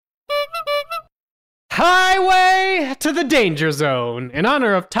Highway to the Danger Zone. In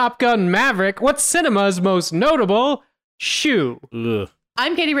honor of Top Gun Maverick, what's cinema's most notable shoe? Ugh.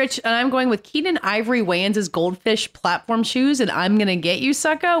 I'm Katie Rich, and I'm going with Keenen Ivory Wayans' Goldfish platform shoes, and I'm Gonna Get You,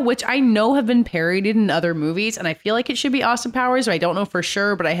 Sucker, which I know have been parodied in other movies, and I feel like it should be Austin Powers, but I don't know for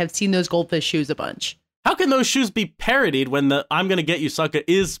sure, but I have seen those Goldfish shoes a bunch. How can those shoes be parodied when the I'm Gonna Get You, Sucker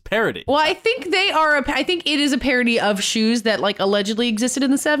is parodied? Well, I think they are, I think it is a parody of shoes that, like, allegedly existed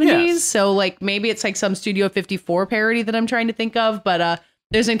in the 70s, Yes. so, like, maybe it's, like, some Studio 54 parody that I'm trying to think of, but,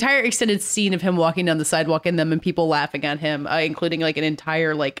 there's an entire extended scene of him walking down the sidewalk in them and people laughing at him, including like an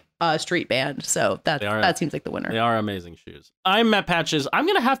entire like street band. So that seems like the winner. They are amazing shoes. I'm Matt Patches. I'm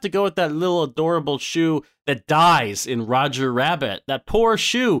going to have to go with that little adorable shoe that dies in Roger Rabbit. That poor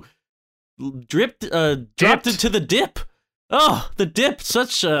shoe dropped into the dip. Oh, the dip.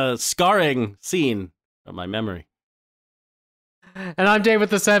 Such a scarring scene from my memory. And I'm Dave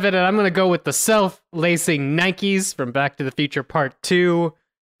with the 7, and I'm going to go with the self-lacing Nikes from Back to the Future Part 2.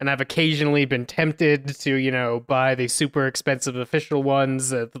 And I've occasionally been tempted to, buy the super expensive official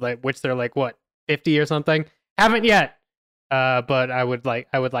ones, which they're like, what, 50 or something? Haven't yet. But I would like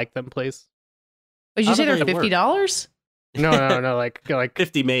them, please. Did you say they're $50? No, like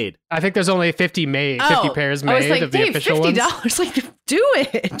 50 made. I think there's only 50 pairs made like, of the official $50, ones. like, do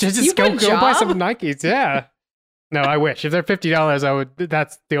it. Just go buy some Nikes, yeah. No, I wish. If they're $50,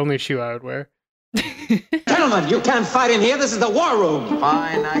 that's the only shoe I would wear. Gentlemen, you can't fight in here. This is the war room.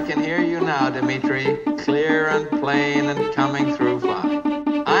 Fine, I can hear you now, Dimitri. Clear and plain and coming through fine.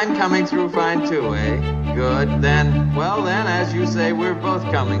 I'm coming through fine too, eh? Good. Then, as you say, we're both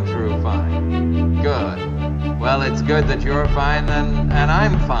coming through fine. Good. Well, it's good that you're fine and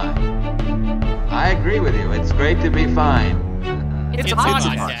I'm fine. I agree with you. It's great to be fine. It's a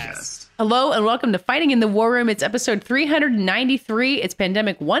podcast. Hello and welcome to Fighting in the War Room. It's episode 393. It's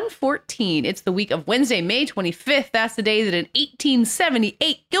Pandemic 114. It's the week of Wednesday, May 25th. That's the day that in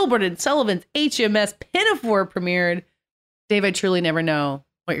 1878, Gilbert and Sullivan's HMS Pinafore premiered. Dave, I truly never know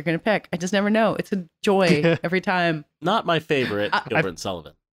what you're going to pick. I just never know. It's a joy every time. Not my favorite, Gilbert and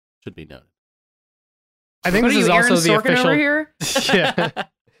Sullivan. Should be noted. I think what this is Aaron also the Sorkin official. Over here? Yeah.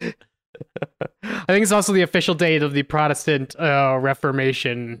 I think it's also the official date of the Protestant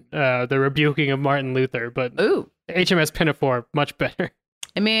Reformation, the rebuking of Martin Luther. But Ooh. HMS Pinafore, much better.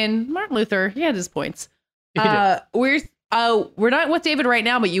 I mean, Martin Luther, he had his points. He did. We're not with David right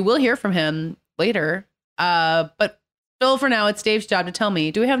now, but you will hear from him later. But Phil, for now, it's Dave's job to tell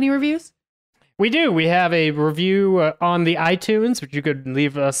me. Do we have any reviews? We do. We have a review on the iTunes, which you could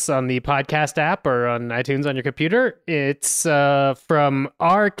leave us on the podcast app or on iTunes on your computer. It's from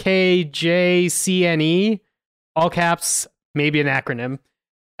RKJCNE, all caps, maybe an acronym.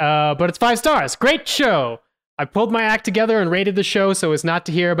 But it's 5 stars. Great show. I pulled my act together and rated the show so as not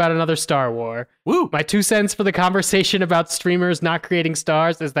to hear about another Star War. Woo! My 2 cents for the conversation about streamers not creating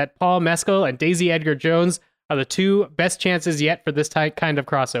stars is that Paul Mescal and Daisy Edgar Jones are the 2 best chances yet for this kind of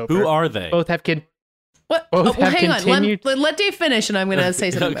crossover. Who are they? Both have What? Hang on. Let Dave finish, and I'm going to say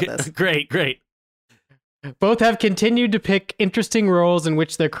something about this. Great. Both have continued to pick interesting roles in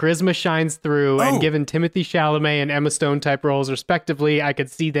which their charisma shines through, and given Timothy Chalamet and Emma Stone type roles respectively, I could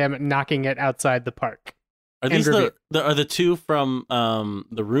see them knocking it outside the park. Are these the 2 from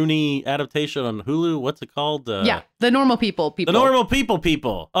the Rooney adaptation on Hulu? What's it called? Yeah, the normal people. The normal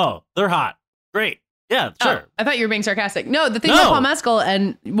people. Oh, they're hot. Great. Yeah, sure. Oh, I thought you were being sarcastic. No, the thing about Paul Mescal,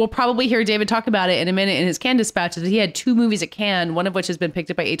 and we'll probably hear David talk about it in a minute in his Cannes dispatch, is that he had 2 movies at Cannes, one of which has been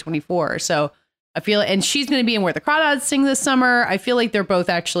picked up by A24. So I feel, and she's going to be in Where the Crawdads Sing this summer. I feel like they're both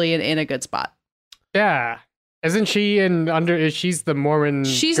actually in a good spot. Yeah. Isn't she she's the Mormon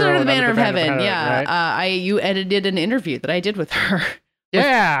She's girl Under the Banner of Heaven, yeah. Right? You edited an interview that I did with her.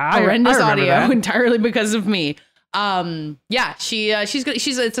 Yeah. Horrendous I audio that. entirely because of me. Yeah, she's good.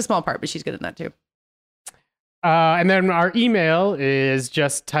 It's a small part, but she's good in that too. And then our email is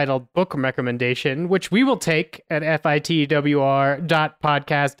just titled Book Recommendation, which we will take at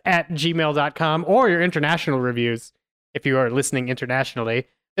fitwr.podcast@gmail.com, or your international reviews if you are listening internationally.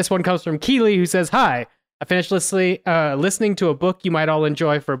 This one comes from Keeley, who says, "Hi, I finished listening to a book you might all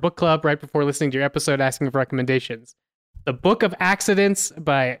enjoy for a book club right before listening to your episode asking for recommendations. The Book of Accidents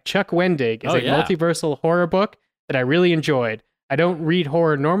by Chuck Wendig is a multiversal horror book that I really enjoyed. I don't read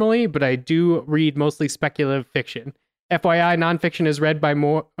horror normally, but I do read mostly speculative fiction. FYI, nonfiction is read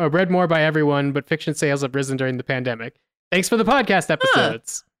more by everyone, but fiction sales have risen during the pandemic. Thanks for the podcast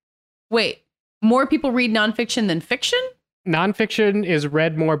episodes." Wait, more people read nonfiction than fiction? Nonfiction is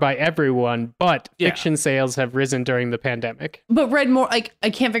read more by everyone, but fiction sales have risen during the pandemic. But read more, like, I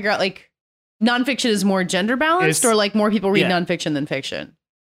can't figure out, like, nonfiction is more gender balanced, or like more people read nonfiction than fiction?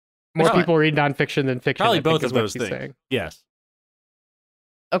 More Which one? people read nonfiction than fiction. Probably I think both is of what those she's things. saying. Yes.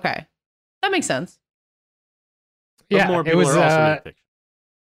 Okay. That makes sense. But Yeah, more it people was. are also reading fiction.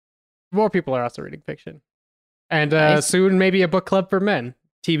 More people are also reading fiction, and Nice. soon maybe a book club for men.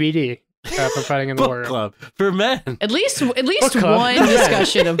 TBD. For Fighting in the War Book Room. club for men. At least club one for men.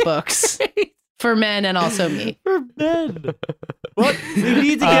 discussion of books for men and also me. For men. What? We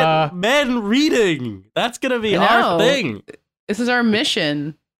need to get men reading. That's gonna be I our know. thing. This is our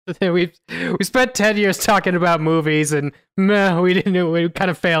mission. we spent 10 years talking about movies, and meh, we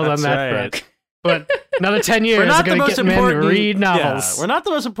kind of failed That's on that right. front. But another 10 We're years not are the going to most get men to important. read novels. Yeah, we're not the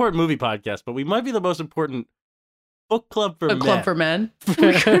most important movie podcast, but we might be the most important book club for A men. club for men.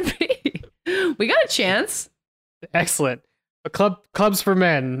 We could be. We got a chance. Excellent. Clubs for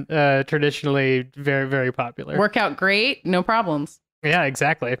men, traditionally very, very popular. Work out great. No problems. Yeah,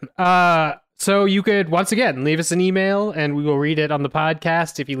 exactly. So you could, once again, leave us an email and we will read it on the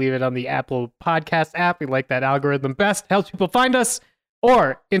podcast. If you leave it on the Apple Podcast app, we like that algorithm best. Helps people find us.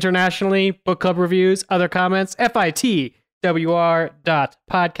 Or internationally, book club reviews, other comments,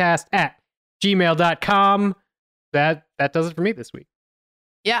 fitwr.podcast@gmail.com. That does it for me this week.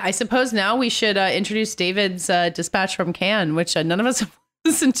 Yeah, I suppose now we should introduce David's dispatch from Cannes, which none of us have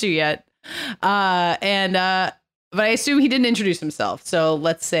listened to yet. But I assume he didn't introduce himself. So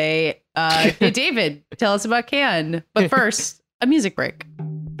let's say, hey, David, tell us about Cannes. But first, a music break.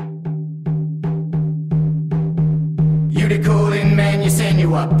 You the coolin' man, you send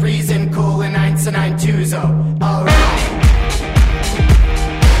you up. Freezing cool in 1992, alright.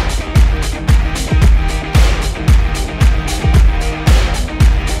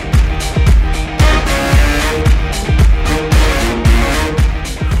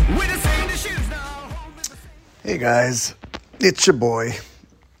 Hey guys, it's your boy.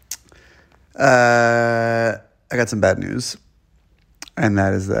 I got some bad news, and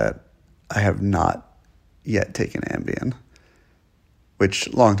that is that I have not yet taken Ambien, which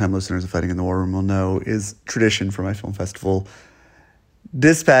longtime listeners of Fighting in the War Room will know is tradition for my film festival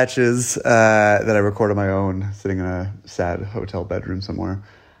dispatches that I record on my own, sitting in a sad hotel bedroom somewhere.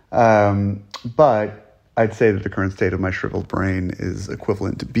 But I'd say that the current state of my shriveled brain is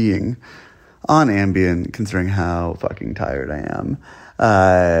equivalent to being on Ambien, considering how fucking tired I am.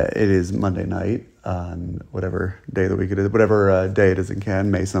 It is Monday night on whatever day of the week it is, whatever day it is in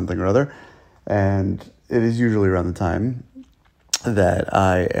Cannes, May something or other. And it is usually around the time that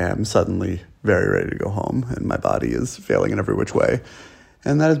I am suddenly very ready to go home and my body is failing in every which way.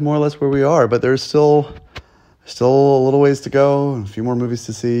 And that is more or less where we are. But there's still a little ways to go, a few more movies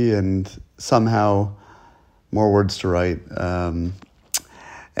to see, and somehow more words to write.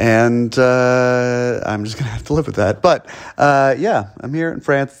 And I'm just going to have to live with that. But yeah, I'm here in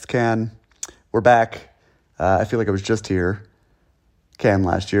France. It's Cannes. We're back. I feel like I was just here. Cannes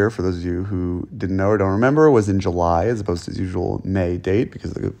last year, for those of you who didn't know or don't remember, was in July as opposed to the usual May date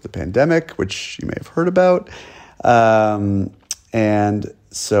because of the pandemic, which you may have heard about. And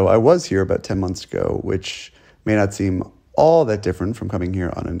so I was here about 10 months ago, which may not seem all that different from coming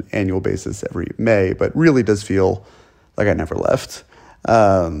here on an annual basis every May, but really does feel like I never left.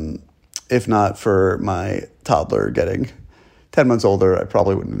 If not for my toddler getting 10 months older, I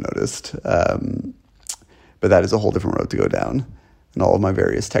probably wouldn't have noticed. But that is a whole different road to go down, and all of my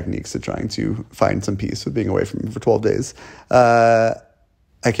various techniques of trying to find some peace with being away from him for 12 days.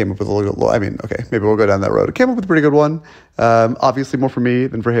 I came up with a little, I mean, okay, maybe we'll go down that road. I came up with a pretty good one. Obviously more for me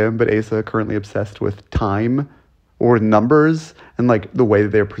than for him, but Asa currently obsessed with time or numbers and like the way that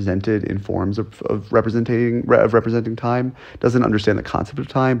they're presented in forms of representing time. Doesn't understand the concept of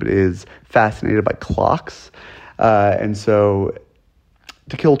time, but is fascinated by clocks. And so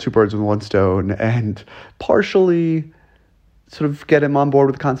to kill two birds with one stone and partially sort of get him on board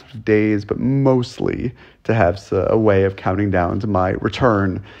with the concept of days, but mostly to have a way of counting down to my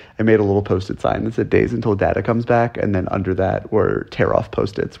return, I made a little Post-it sign that said days until data comes back, and then under that were tear-off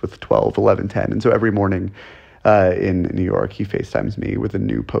Post-its with 12, 11, 10. And so every morning in New York, he FaceTimes me with a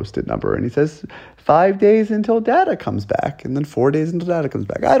new Post-it number, and he says, 5 days until data comes back, and then 4 days until data comes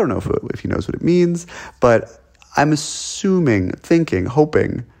back. I don't know if he knows what it means, but I'm assuming, thinking,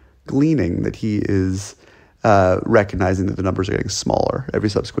 hoping, gleaning that he is recognizing that the numbers are getting smaller every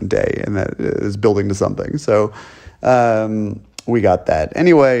subsequent day and that it is building to something. So we got that.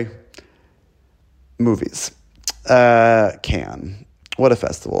 Anyway, movies. Cannes. What a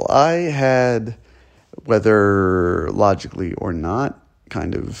festival. I had, whether logically or not,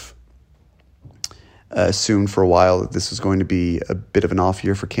 kind of assumed for a while that this was going to be a bit of an off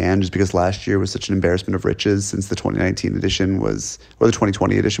year for Cannes, just because last year was such an embarrassment of riches since the 2019 edition was, or the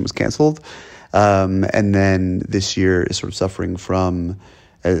 2020 edition was canceled. And then this year is sort of suffering from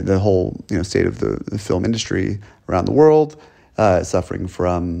the whole state of the film industry around the world, suffering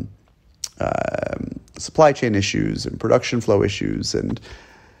from supply chain issues and production flow issues and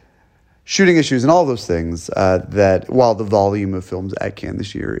shooting issues and all those things, that while the volume of films at Cannes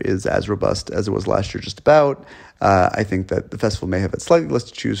this year is as robust as it was last year just about, I think that the festival may have had slightly less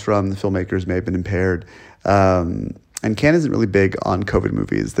to choose from. The filmmakers may have been impaired. And Cannes isn't really big on COVID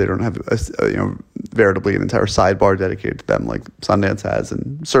movies. They don't have veritably an entire sidebar dedicated to them like Sundance has,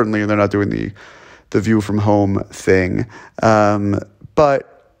 and certainly they're not doing the view from home thing.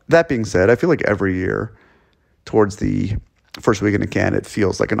 But that being said, I feel like every year towards the first weekend of Cannes, it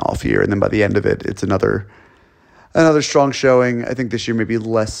feels like an off year, and then by the end of it, it's another strong showing. I think this year maybe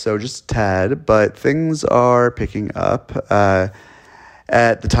less so, just a tad, but things are picking up.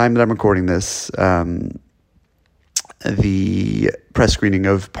 At the time that I'm recording this, the press screening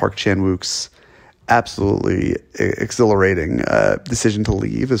of Park Chan-wook's absolutely exhilarating Decision to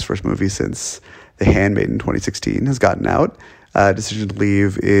Leave, his first movie since The Handmaiden in 2016, has gotten out. Decision to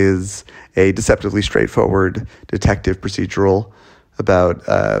Leave is a deceptively straightforward detective procedural about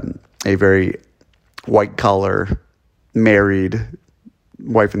a very white-collar, married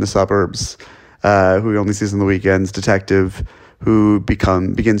wife in the suburbs who he only sees on the weekends, detective who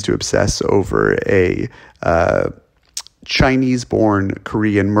begins to obsess over a Chinese-born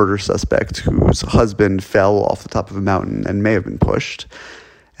Korean murder suspect whose husband fell off the top of a mountain and may have been pushed,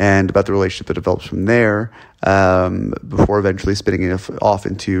 and about the relationship that develops from there, before eventually spinning it off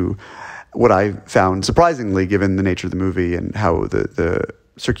into what I found surprisingly, given the nature of the movie and how the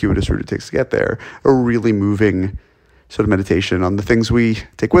circuitous route it takes to get there, a really moving sort of meditation on the things we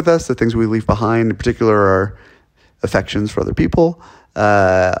take with us, the things we leave behind, in particular our affections for other people.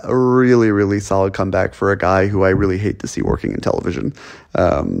 A really, really solid comeback for a guy who I really hate to see working in television.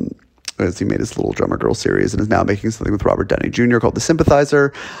 As he made his Little Drummer Girl series and is now making something with Robert Downey Jr. called The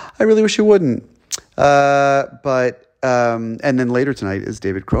Sympathizer. I really wish he wouldn't. And then later tonight is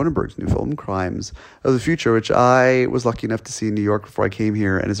David Cronenberg's new film, Crimes of the Future, which I was lucky enough to see in New York before I came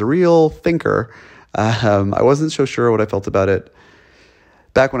here, and is a real thinker. I wasn't so sure what I felt about it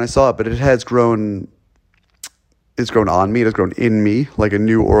back when I saw it, but it has grown. It's grown on me. It has grown in me like a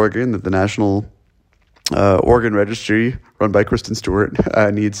new organ that the National Organ Registry, run by Kristen Stewart,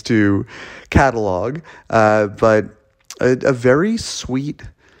 needs to catalog. But a very sweet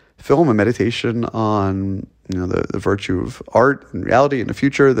film, a meditation on the virtue of art and reality in the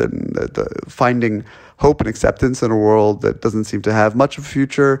future, the finding hope and acceptance in a world that doesn't seem to have much of a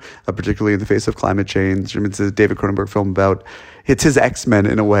future, particularly in the face of climate change. It's a David Cronenberg film about, it's his X-Men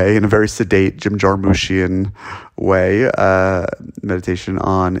in a way, in a very sedate Jim Jarmuschean way, meditation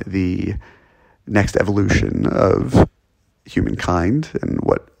on the next evolution of humankind and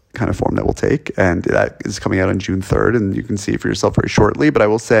what kind of form that will take. And that is coming out on June 3rd, and you can see it for yourself very shortly. But I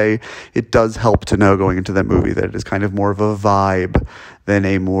will say it does help to know going into that movie that it is kind of more of a vibe than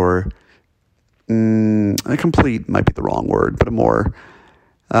a more a complete might be the wrong word, but a more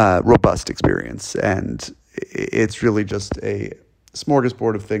robust experience. And it's really just a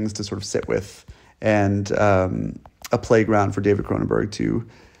smorgasbord of things to sort of sit with, and a playground for David Cronenberg to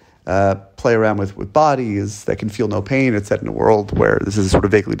play around with bodies that can feel no pain. It's set in a world where this is sort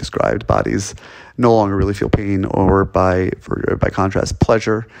of vaguely described. Bodies no longer really feel pain, or by contrast,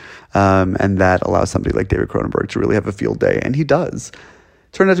 pleasure. And that allows somebody like David Cronenberg to really have a field day. And he does.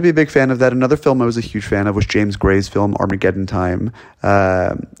 Turned out to be a big fan of that. Another film I was a huge fan of was James Gray's film Armageddon Time,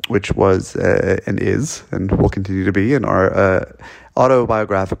 which was and is and will continue to be an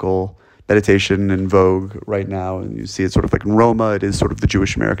autobiographical meditation in vogue right now. And you see it sort of like in Roma. It is sort of the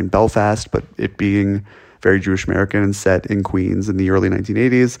Jewish American Belfast, but it being very Jewish American and set in Queens in the early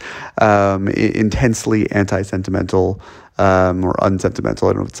 1980s. Intensely anti-sentimental or unsentimental.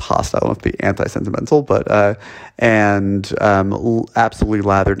 I don't know if it's hostile enough to be anti-sentimental, but absolutely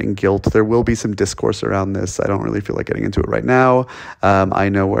lathered in guilt. There will be some discourse around this. I don't really feel like getting into it right now. I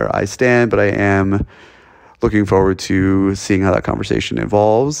know where I stand, but I am looking forward to seeing how that conversation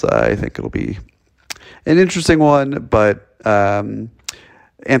evolves. I think it'll be an interesting one, but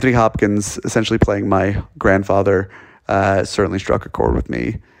Anthony Hopkins essentially playing my grandfather certainly struck a chord with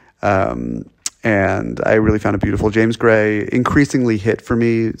me. And I really found it beautiful. James Gray increasingly hit for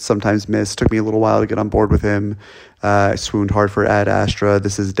me, sometimes missed. Took me a little while to get on board with him. I swooned hard for Ad Astra.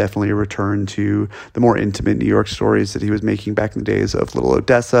 This is definitely a return to the more intimate New York stories that he was making back in the days of Little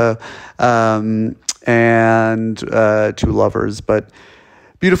Odessa and Two Lovers. But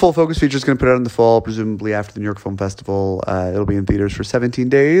beautiful focus feature is going to put out in the fall, presumably after the New York Film Festival. It'll be in theaters for 17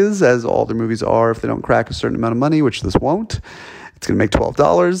 days, as all their movies are if they don't crack a certain amount of money, which this won't. It's going to make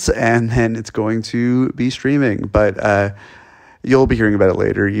 $12, and then it's going to be streaming. But you'll be hearing about it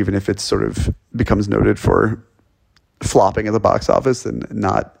later, even if it sort of becomes noted for flopping at the box office and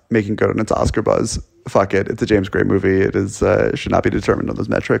not making good on its Oscar buzz. Fuck it. It's a James Gray movie. It is should not be determined on those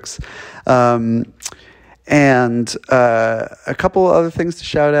metrics. And a couple other things to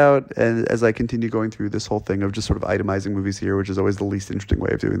shout out as I continue going through this whole thing of just sort of itemizing movies here, which is always the least interesting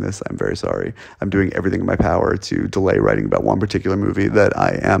way of doing this. I'm very sorry. I'm doing everything in my power to delay writing about one particular movie that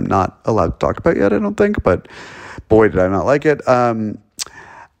I am not allowed to talk about yet, I don't think, but boy, did I not like it. Christian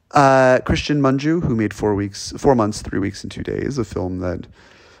Mungiu, who made 4 months, 3 weeks, and 2 days, a film that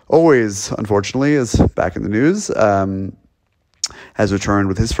always, unfortunately, is back in the news, has returned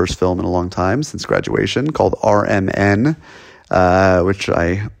with his first film in a long time since graduation, called RMN, which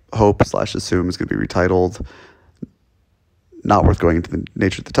I hope / assume is going to be retitled. Not worth going into the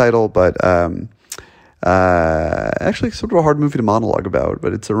nature of the title, but actually sort of a hard movie to monologue about,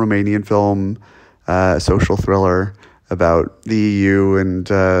 but it's a Romanian film, a social thriller about the EU and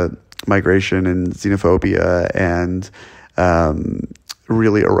migration and xenophobia, and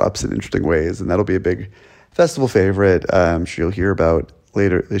really erupts in interesting ways, and that'll be a big festival favorite. I'm sure you'll hear about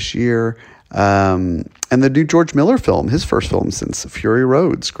later this year. And the new George Miller film, his first film since Fury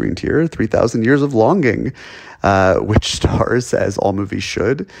Road, screened here, 3,000 Years of Longing, which stars, as all movies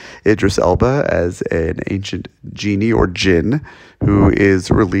should, Idris Elba as an ancient genie or jinn who is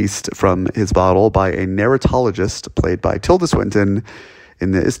released from his bottle by a narratologist played by Tilda Swinton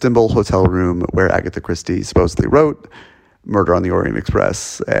in the Istanbul hotel room where Agatha Christie supposedly wrote Murder on the Orient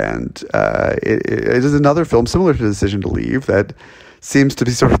Express. And it is another film similar to Decision to Leave that seems to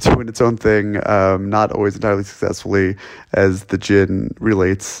be sort of doing its own thing, not always entirely successfully, as the jinn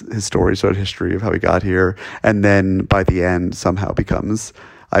relates his story, sort of history of how he got here, and then by the end somehow becomes,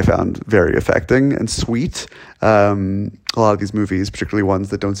 I found, very affecting and sweet. A lot of these movies, particularly ones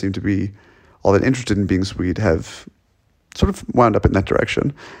that don't seem to be all that interested in being sweet, have sort of wound up in that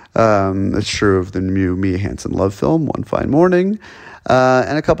direction. It's true of the new Mia Hansen love film, One Fine Morning,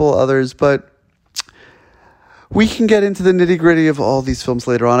 and a couple others, but we can get into the nitty-gritty of all these films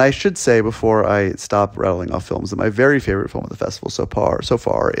later on. I should say, before I stop rattling off films, that my very favorite film of the festival so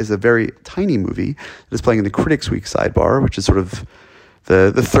far is a very tiny movie that is playing in the Critics Week sidebar, which is sort of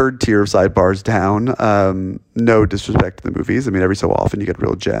the third tier of sidebars down. No disrespect to the movies. I mean, every so often you get a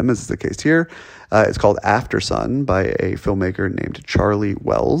real gem, as is the case here. It's called Aftersun by a filmmaker named Charlotte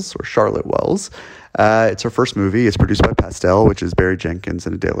Wells. It's her first movie. It's produced by Pastel, which is Barry Jenkins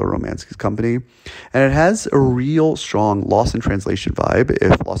and Adela Romansky's company. And it has a real strong Lost in Translation vibe.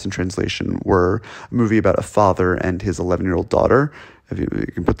 If Lost in Translation were a movie about a father and his 11-year-old daughter, if you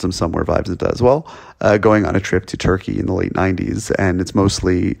can put some somewhere vibes into that as well, going on a trip to Turkey in the late 90s. And it's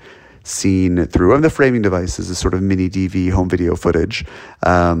mostly seen through, the framing devices is sort of mini DV home video footage.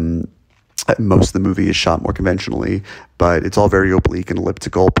 Most of the movie is shot more conventionally, but it's all very oblique and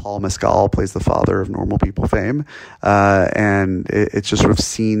elliptical. Paul Mescal plays the father of Normal People fame, and it's just sort of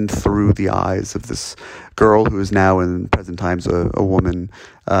seen through the eyes of this girl who is now in present times a woman,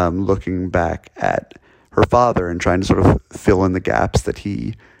 looking back at her father and trying to sort of fill in the gaps that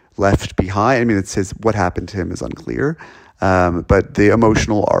he left behind. I mean, it's what happened to him is unclear. But the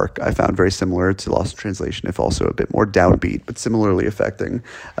emotional arc I found very similar to Lost in Translation, if also a bit more downbeat, but similarly affecting.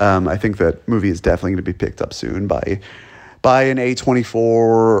 I think that movie is definitely going to be picked up soon by an A24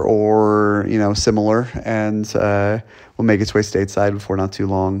 or, similar, and will make its way stateside before not too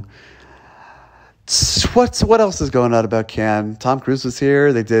long. What else is going on about Cannes? Tom Cruise was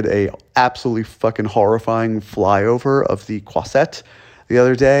here. They did a absolutely fucking horrifying flyover of the Croisette the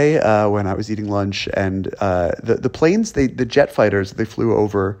other day when I was eating lunch, and the planes, the jet fighters, they flew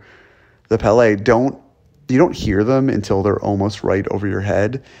over the Palais. You don't hear them until they're almost right over your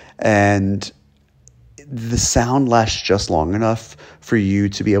head, and the sound lasts just long enough for you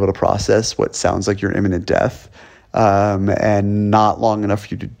to be able to process what sounds like your imminent death, and not long enough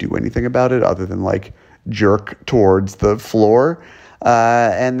for you to do anything about it other than like jerk towards the floor.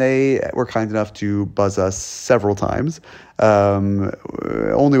 And they were kind enough to buzz us several times.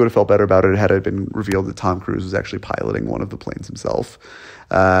 Only would have felt better about it had it been revealed that Tom Cruise was actually piloting one of the planes himself.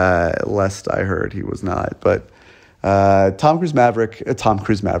 Lest I heard he was not. But Tom Cruise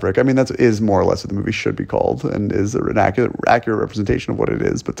Maverick. I mean, that is more or less what the movie should be called, and is an accurate representation of what it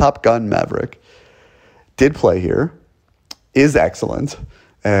is. But Top Gun Maverick did play here, is excellent,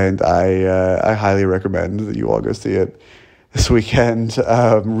 and I highly recommend that you all go see it this weekend.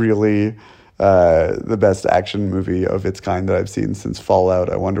 Really the best action movie of its kind that I've seen since Fallout.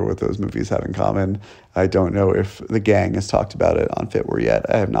 I wonder what those movies have in common. I don't know if the gang has talked about it on Fitwar yet.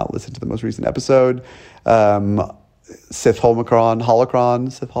 I have not listened to the most recent episode. Sith Holocron,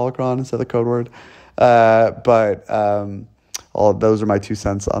 is that the code word? But all those are my 2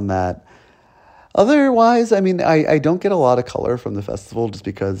 cents on that. Otherwise, I mean, I don't get a lot of color from the festival just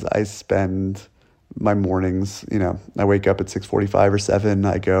because I spend my mornings, you know, I wake up at 6:45 or 7.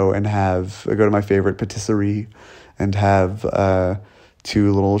 I go to my favorite patisserie and have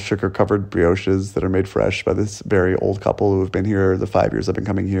 2 little sugar-covered brioches that are made fresh by this very old couple who have been here the 5 years I've been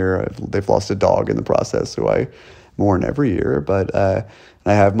coming here. They've lost a dog in the process, who I mourn every year. But I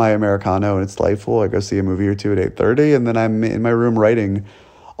have my Americano, and it's delightful. I go see a movie or two at 8:30, and then I'm in my room writing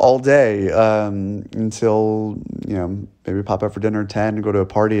all day until, you know, maybe pop out for dinner at 10 and go to a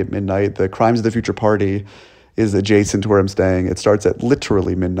party at midnight. The Crimes of the Future party is adjacent to where I'm staying. It starts at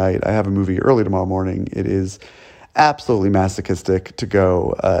literally midnight. I have a movie early tomorrow morning. It is absolutely masochistic to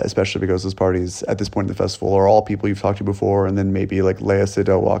go, especially because those parties at this point in the festival are all people you've talked to before, and then maybe like Lea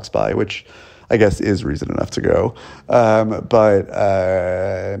Seydoux walks by, which I guess is reason enough to go. But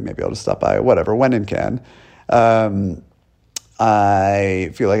maybe I'll just stop by, whatever, when in can. I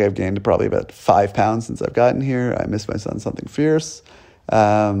feel like I've gained probably about 5 pounds since I've gotten here. I miss my son something fierce.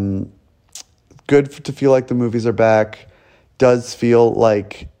 Good to feel like the movies are back. Does feel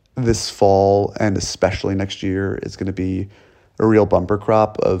like this fall and especially next year is going to be a real bumper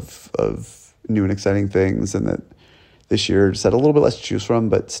crop of new and exciting things, and that this year just had a little bit less to choose from,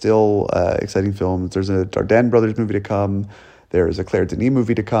 but still exciting films. There's a Dardenne Brothers movie to come. There is a Claire Denis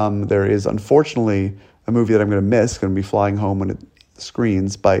movie to come. There is, unfortunately, a movie that I'm going to miss, going to be flying home when it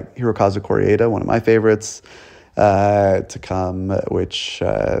screens, by Hirokazu Koreeda, one of my favorites, to come, which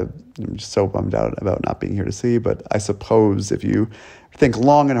I'm just so bummed out about not being here to see. But I suppose if you think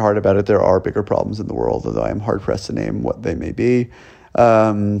long and hard about it, there are bigger problems in the world, although I am hard-pressed to name what they may be.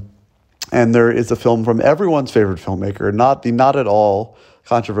 And there is a film from everyone's favorite filmmaker, not at all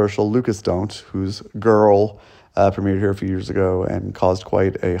controversial Lucas Don't, whose Girl premiered here a few years ago and caused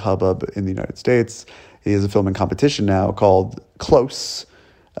quite a hubbub in the United States. He has a film in competition now called Close,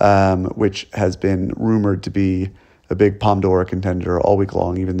 which has been rumored to be a big Palme d'Or contender all week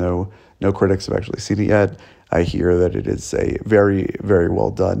long, even though no critics have actually seen it yet. I hear that it is a very, very well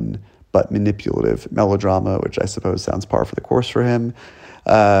done but manipulative melodrama, which I suppose sounds par for the course for him.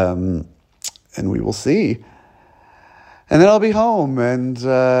 And we will see. And then I'll be home, and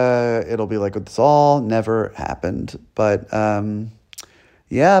it'll be like this all never happened. But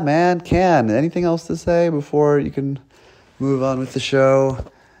yeah, man, anything else to say before you can move on with the show?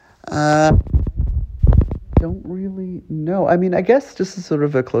 Don't really know. I mean, I guess just as sort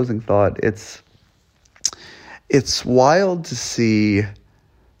of a closing thought, it's wild to see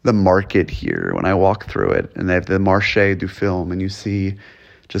the market here when I walk through it, and they have the Marché du Film, and you see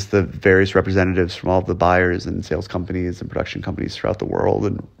just the various representatives from all the buyers and sales companies and production companies throughout the world,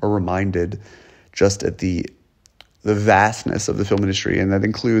 and are reminded just at the vastness of the film industry. And that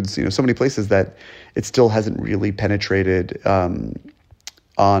includes, you know, so many places that it still hasn't really penetrated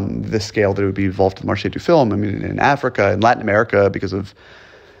on the scale that it would be involved in Marché du Film. I mean, in Africa and Latin America, because of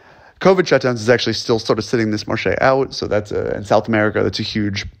COVID shutdowns, is actually still sort of sitting this marché out. So that's in South America, that's a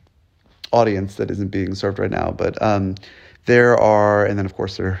huge audience that isn't being served right now. But there are, and then of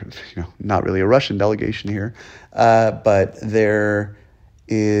course there, you know, not really a Russian delegation here, but there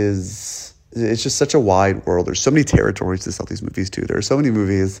is, it's just such a wide world. There's so many territories to sell these movies to. There are so many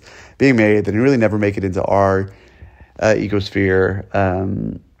movies being made that really never make it into our ecosphere.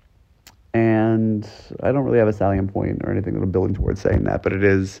 And I don't really have a salient point or anything that I'm building towards saying that, but it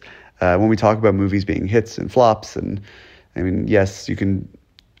is, when we talk about movies being hits and flops, and I mean, yes, you can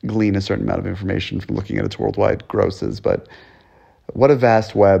glean a certain amount of information from looking at its worldwide grosses, but what a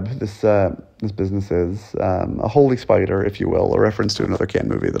vast web this business is. A holy spider, if you will, a reference to another Cannes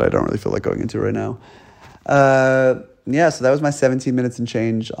movie that I don't really feel like going into right now. Yeah, so that was my 17 minutes and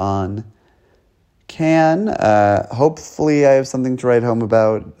change on Cannes. Hopefully I have something to write home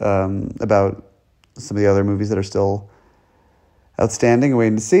about some of the other movies that are still outstanding and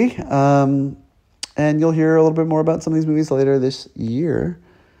waiting to see. And you'll hear a little bit more about some of these movies later this year.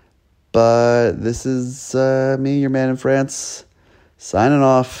 But this is me, your man in France, signing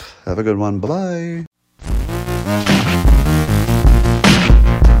off. Have a good one. Bye-bye.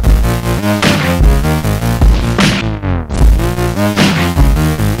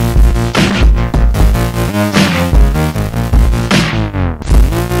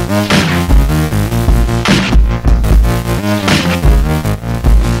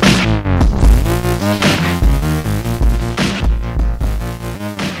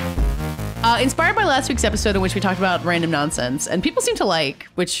 Inspired by last week's episode in which we talked about random nonsense, and people seem to like,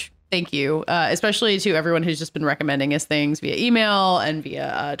 which thank you, especially to everyone who's just been recommending us things via email and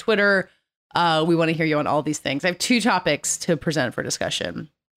via Twitter. We want to hear you on all these things. I have 2 topics to present for discussion.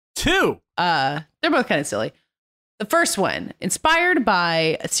 2? They're both kind of silly. The first one, inspired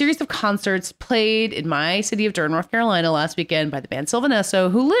by a series of concerts played in my city of Durham, North Carolina last weekend by the band Sylvanesso,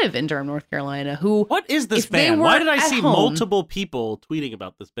 who live in Durham, North Carolina. What is this band? Why did I see multiple people tweeting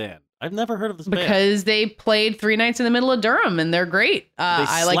about this band? I've never heard of this band. Because they played 3 nights in the middle of Durham, and they're great.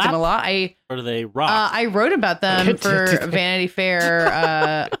 I like them a lot. Or do they rock? I wrote about them for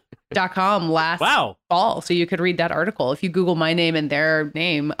VanityFair.com last fall, so you could read that article if you Google my name and their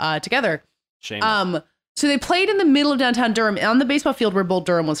name together. Shameless. So they played in the middle of downtown Durham on the baseball field where Bull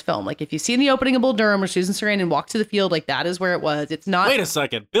Durham was filmed. Like if you see in the opening of Bull Durham or Susan Sarandon walk to the field, like that is where it was. It's not. Wait a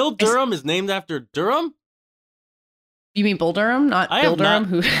second. Bill Durham is named after Durham? You mean Bull Durham, not Bill Durham,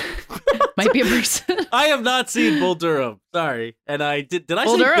 who might be a person? I have not seen Bull Durham. Sorry. And I did I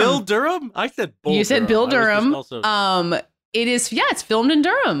Bull say Durham. Bill Durham? I said Bull Durham. You said Bill Durham. Also... It is, it's filmed in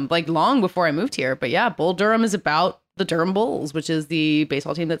Durham, like long before I moved here. But yeah, Bull Durham is about the Durham Bulls, which is the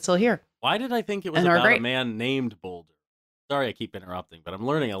baseball team that's still here. Why did I think it was about a man named Bull Durham? Sorry, I keep interrupting, but I'm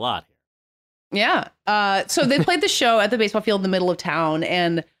learning a lot here. Yeah. So they played the show at the baseball field in the middle of town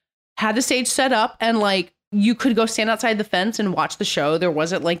and had the stage set up, and like you could go stand outside the fence and watch the show. There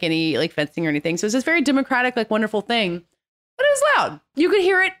wasn't like any like fencing or anything. So it's this very democratic, like wonderful thing. But it was loud. You could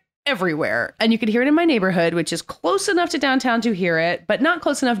hear it everywhere. And you could hear it in my neighborhood, which is close enough to downtown to hear it, but not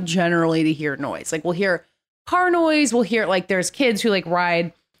close enough generally to hear noise. Like we'll hear car noise. We'll hear like there's kids who like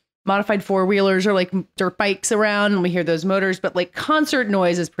ride modified 4-wheelers or like dirt bikes around, and we hear those motors, but like concert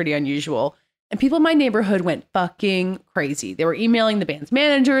noise is pretty unusual. And people in my neighborhood went fucking crazy. They were emailing the band's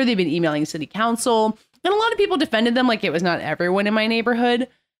manager. They've been emailing city council, and a lot of people defended them. Like it was not everyone in my neighborhood,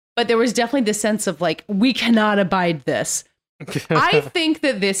 but there was definitely this sense of like, we cannot abide this. I think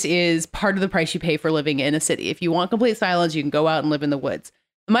that this is part of the price you pay for living in a city. If you want complete silence, you can go out and live in the woods.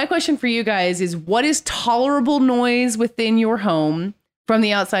 My question for you guys is, what is tolerable noise within your home from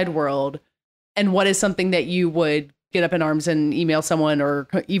the outside world? And what is something that you would get up in arms and email someone or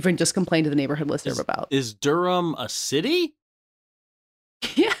even just complain to the neighborhood listener about? Is Durham a city?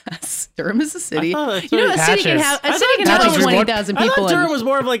 Yes, Durham is a city. You know, a city can have like 20,000 people. I thought Durham was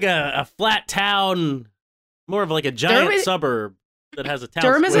more of like a flat town, more of like a giant suburb that has a town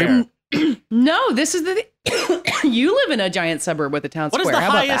Durham square. No, this is the you live in a giant suburb with a town square. What is the How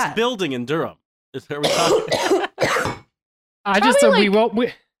about highest that? building in Durham? Are we talking? I just said we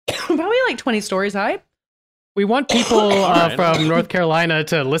probably like 20 stories high. We want people from North Carolina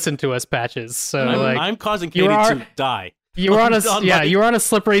to listen to us, Patches. So I'm causing Katie to die. You were on a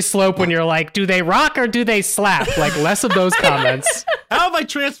slippery slope when you're like, do they rock or do they slap? Like less of those comments. How have I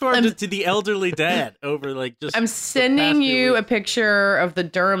transformed to the elderly dad over like just? I'm sending you a picture of the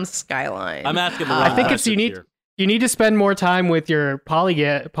Durham skyline. I'm asking the I think it's you need to spend more time with your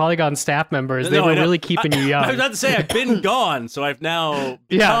Polygon staff members. They were really keeping you young. I was about to say I've been gone, so I've now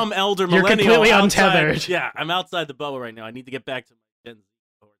become elder millennial. You're completely outside. untethered. Yeah, I'm outside the bubble right now. I need to get back to my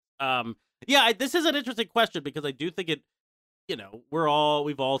Gen Z. This is an interesting question because I do think it. You know,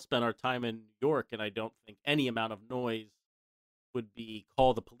 we've all spent our time in New York, and I don't think any amount of noise would be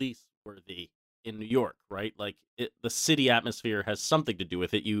call the police worthy in New York, right? Like the city atmosphere has something to do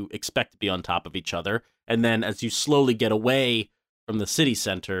with it. You expect to be on top of each other, and then as you slowly get away from the city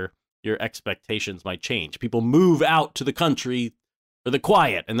center, your expectations might change. People move out to the country for the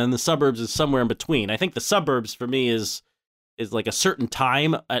quiet, and then the suburbs is somewhere in between. I think the suburbs for me is like a certain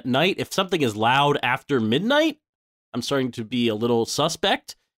time at night. If something is loud after midnight, I'm starting to be a little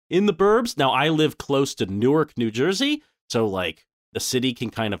suspect in the burbs. Now, I live close to Newark, New Jersey, so like the city can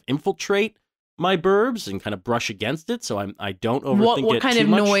kind of infiltrate my burbs and kind of brush against it, so I don't overthink it too much. What kind of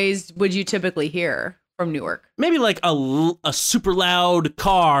noise would you typically hear from Newark? Maybe like a super loud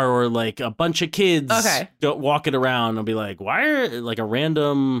car or like a bunch of kids walking around and be like, why are like a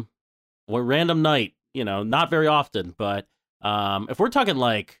random night? You know, not very often, but if we're talking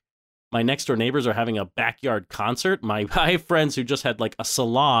like my next door neighbors are having a backyard concert. I have friends who just had like a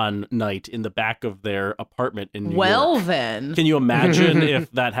salon night in the back of their apartment in New York. Well, then. Can you imagine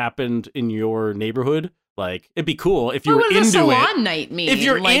if that happened in your neighborhood? Like, it'd be cool if you were into it. What does a salon night mean? If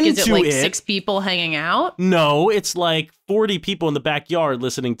you're like, into is it like it, 6 people hanging out? No, it's like 40 people in the backyard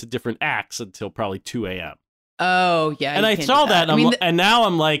listening to different acts until probably 2 a.m. Oh, yeah. And I saw that, and now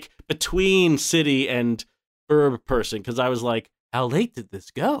I'm like between city and burb person because I was like, how late did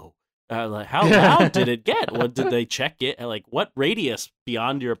this go? Like, how loud did it get? What did they check it? Like, what radius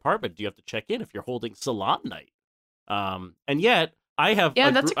beyond your apartment do you have to check in if you're holding salon night? And yet, I have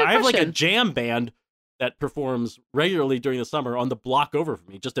like a jam band that performs regularly during the summer on the block over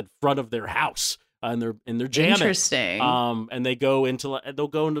from me, just in front of their house, and they're jamming. Interesting. And they'll go into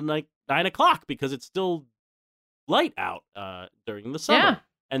like 9 o'clock because it's still light out during the summer. Yeah.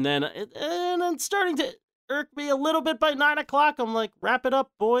 And then starting to irk me a little bit by 9 o'clock. I'm like, wrap it up,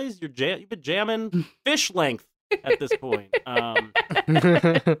 boys. You've been jamming fish length at this point. I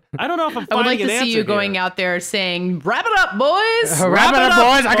don't know if I'm finding an answer. I would like to see you going out there saying, wrap it up, boys. Wrap it up,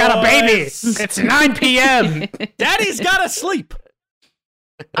 boys. I got a baby. It's 9 p.m. Daddy's got to sleep.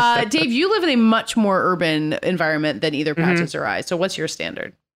 Dave, you live in a much more urban environment than either Patches or I. So what's your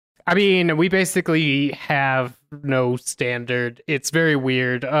standard? I mean, we basically have no standard. It's very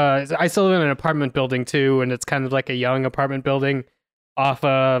weird. I still live in an apartment building too, and it's kind of like a young apartment building off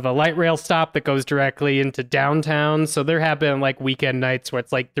of a light rail stop that goes directly into downtown. So there have been like weekend nights where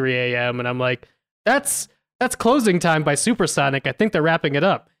it's like 3 a.m. and I'm like, that's closing time by Supersonic. I think they're wrapping it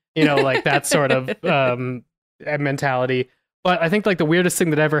up. You know, like that sort of mentality. But I think like the weirdest thing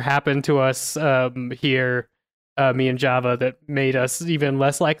that ever happened to us here, me and Java, that made us even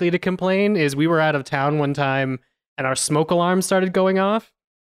less likely to complain is we were out of town one time and our smoke alarm started going off.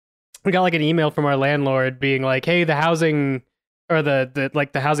 We got like an email from our landlord being like, hey, the housing or the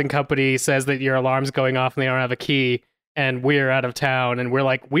housing company says that your alarm's going off and they don't have a key and we're out of town. And we're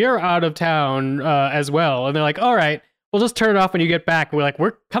like, we're out of town as well. And they're like, all right, we'll just turn it off when you get back. And we're like,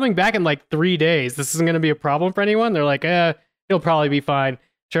 we're coming back in like 3 days. This isn't going to be a problem for anyone. They're like, it'll probably be fine.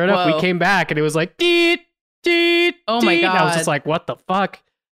 Sure enough, we came back and it was like, deet. Oh my God. And I was just like, what the fuck?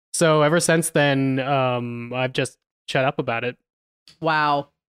 So ever since then, I've just shut up about it. Wow.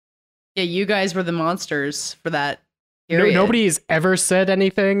 Yeah, you guys were the monsters for that period. Nobody's ever said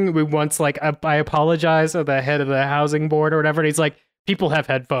anything. We once like, I apologize to the head of the housing board or whatever. And he's like, people have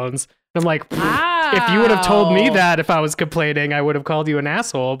headphones. And I'm like, if you would have told me that if I was complaining, I would have called you an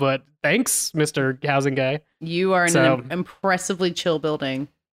asshole. But thanks, Mr. Housing Guy. You are in an impressively chill building.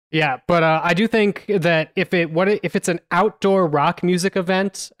 Yeah, but I do think that if it's an outdoor rock music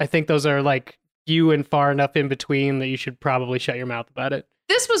event, I think those are like few and far enough in between that you should probably shut your mouth about it.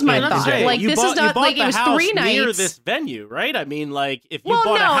 This was my thought. Like, this is not like it was 3 nights near this venue, right? I mean, like if you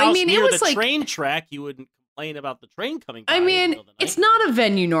bought a house near the train track, you wouldn't complain about the train coming by. I mean, it's not a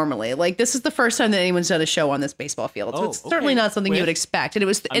venue normally. Like, this is the first time that anyone's done a show on this baseball field, so it's certainly not something you would expect. And it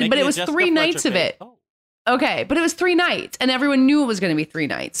was, but it was 3 nights of it. Okay, but it was 3 nights, and everyone knew it was going to be 3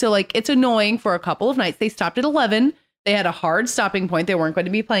 nights. So, like, it's annoying for a couple of nights. They stopped at 11. They had a hard stopping point. They weren't going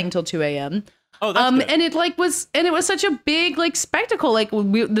to be playing until 2 a.m. Oh, that's good. And it was such a big like spectacle. Like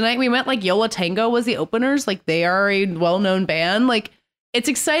the night we went, like Yo La Tengo was the openers. Like they are a well-known band. Like it's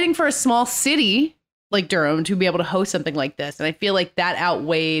exciting for a small city like Durham to be able to host something like this. And I feel like that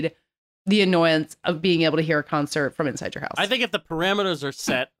outweighed the annoyance of being able to hear a concert from inside your house. I think if the parameters are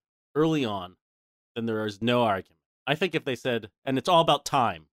set early on, then there is no argument. I think if they said, and it's all about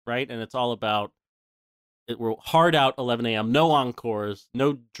time, right? And it's all about, we're hard out 11 a.m., no encores,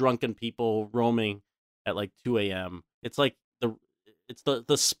 no drunken people roaming at like 2 a.m. It's like the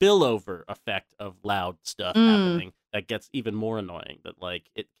spillover effect of loud stuff happening that gets even more annoying. That like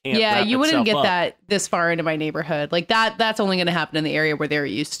it can't. Yeah, you wouldn't get up. that this far into my neighborhood. Like that's only going to happen in the area where they're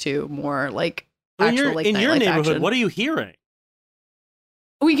used to more like actual like in your neighborhood. Action. What are you hearing?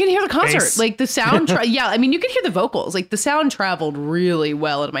 We can hear the concert, Bass. like the sound. Yeah, I mean, you can hear the vocals. Like the sound traveled really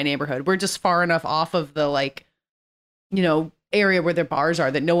well in my neighborhood. We're just far enough off of the like, area where their bars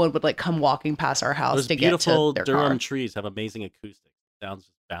are that no one would like come walking past our house Those to get to their beautiful Durham car. trees have amazing acoustics. Sounds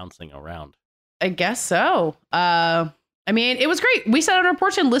just bouncing around. I guess so. I mean, it was great. We sat on our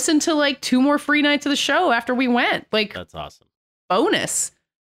porch and listened to like 2 more free nights of the show after we went. Like That's awesome. Bonus.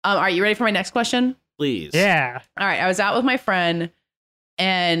 All right, you ready for my next question? Please. Yeah. All right, I was out with my friend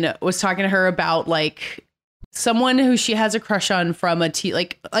and was talking to her about like someone who she has a crush on from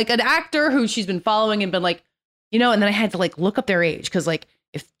like an actor who she's been following and been like, and then I had to like look up their age because like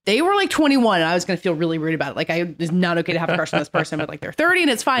if they were like 21, I was going to feel really rude about it. Like it's not okay to have a crush on this person, but like they're 30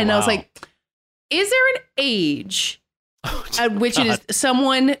 and it's fine. And I was like, is there an age at which it is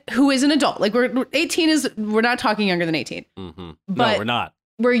someone who is an adult? Like we're 18 we're not talking younger than 18. Mm-hmm. But no, we're not.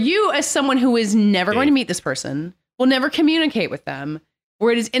 Where you as someone who is never going to meet this person, will never communicate with them,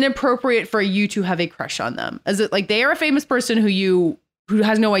 where it is inappropriate for you to have a crush on them. As it like they are a famous person who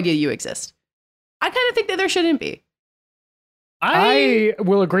has no idea you exist. I kind of think that there shouldn't be. I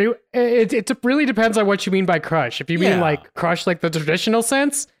will agree. It really depends on what you mean by crush. If you mean like crush, like the traditional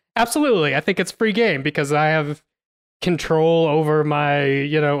sense, absolutely. I think it's free game because I have control over my,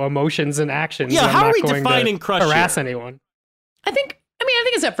 emotions and actions. Yeah, I'm how not are we going defining to crush harass here? anyone. I think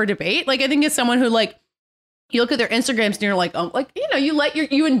it's up for debate. Like I think it's someone who like you look at their Instagrams and you're like,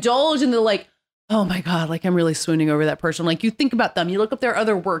 you indulge in the like, oh my God, like I'm really swooning over that person. Like you think about them, you look up their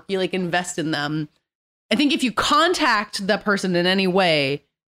other work, you like invest in them. I think if you contact the person in any way,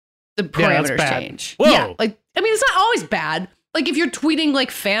 the parameters change. Whoa. Yeah. Like, I mean, it's not always bad, Like if you're tweeting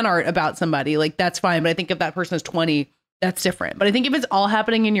like fan art about somebody, like that's fine. But I think if that person is 20, that's different. But I think if it's all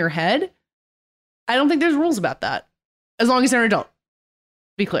happening in your head, I don't think there's rules about that. As long as they're an adult.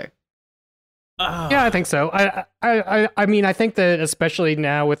 Be clear. Yeah, I think so. I mean, I think that especially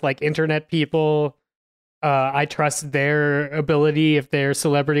now with like internet people, I trust their ability, if they're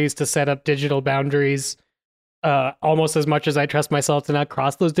celebrities, to set up digital boundaries almost as much as I trust myself to not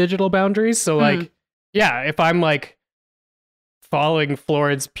cross those digital boundaries. So like, yeah, if I'm like following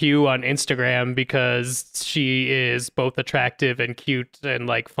Florence Pugh on Instagram because she is both attractive and cute and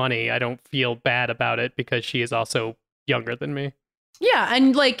like funny, I don't feel bad about it because she is also younger than me. Yeah,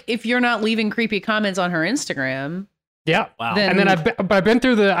 and like if you're not leaving creepy comments on her Instagram, yeah, wow. And then I've been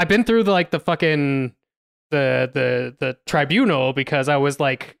through the like the fucking the tribunal because I was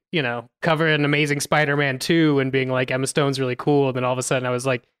like, you know, covering Amazing Spider-Man 2 and being like Emma Stone's really cool, and then all of a sudden I was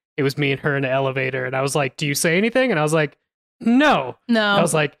like, it was me and her in an elevator, and I was like, do you say anything? And I was like, no. I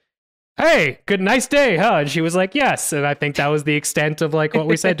was like, hey, nice day, huh? And she was like, yes. And I think that was the extent of like what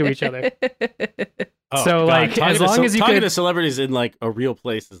we said to each other. Oh, so God. like, as long as you talking could to celebrities in like a real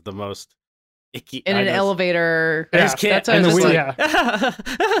place is the most icky. in an elevator. I just can't. That's I'm just like, yeah.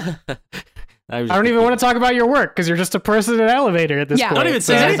 I don't even want to talk about your work because you're just a person in an elevator at this point. Don't even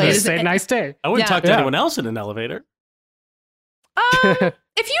say anything. Just say nice day. I wouldn't talk to anyone else in an elevator. If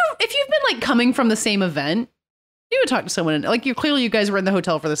you've been like coming from the same event, you would talk to someone. Like you guys were in the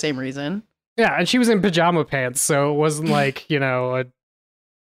hotel for the same reason. Yeah, and she was in pajama pants, so it wasn't like, you know, a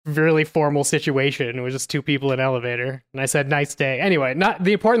really formal situation. It was just two people in an elevator, and I said nice day. Anyway, not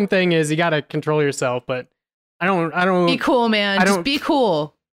the important thing is you got to control yourself, but I don't be cool, man. Just be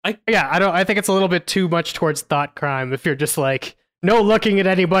cool. I think it's a little bit too much towards thought crime if you're just like no looking at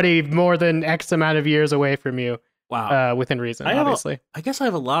anybody more than X amount of years away from you. Wow. Within reason, obviously. I guess I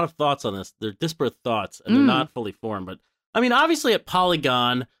have a lot of thoughts on this. They're disparate thoughts, and they're not fully formed. But I mean, obviously at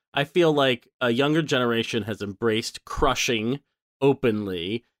Polygon, I feel like a younger generation has embraced crushing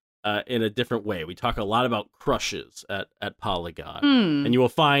openly in a different way. We talk a lot about crushes at Polygon, and you will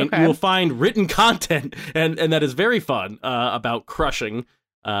find written content, and that is very fun about crushing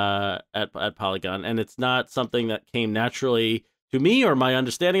at Polygon. And it's not something that came naturally to me or my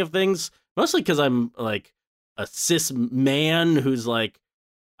understanding of things, mostly because I'm like a cis man who's like,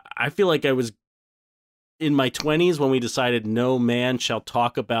 I feel like I was in my 20s when we decided no man shall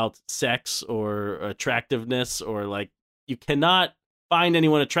talk about sex or attractiveness, or like, you cannot find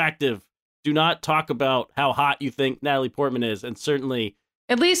anyone attractive. Do not talk about how hot you think Natalie Portman is, and certainly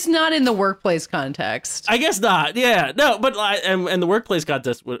at least not in the workplace context. I guess not. Yeah, no, but and the workplace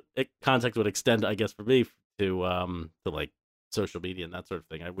context would extend, I guess, for me to like social media and that sort of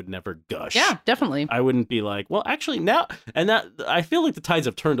thing. I would never gush. Yeah, definitely. I wouldn't be like, well, actually now, and that I feel like the tides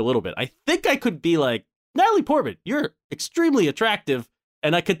have turned a little bit. I think I could be like, Natalie Portman, you're extremely attractive,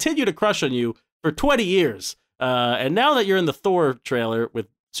 and I continue to crush on you for 20 years. And now that you're in the Thor trailer with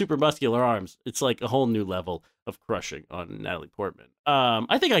super muscular arms, it's like a whole new level of crushing on Natalie Portman.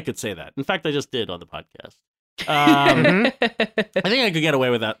 I think I could say that. In fact, I just did on the podcast. I think I could get away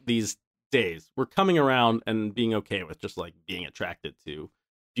with that these days. We're coming around and being okay with just like being attracted to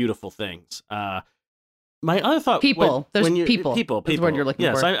beautiful things. My other thought, people is what you're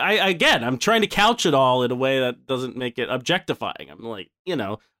looking for. Again, I'm trying to couch it all in a way that doesn't make it objectifying. I'm like, you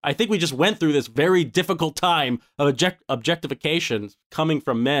know, I think we just went through this very difficult time of objectification coming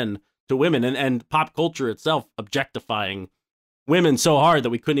from men to women, and pop culture itself objectifying women so hard that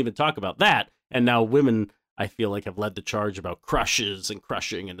we couldn't even talk about that. And now women, I feel like, have led the charge about crushes and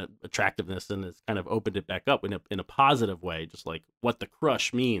crushing and attractiveness, and has kind of opened it back up in a positive way, just like what the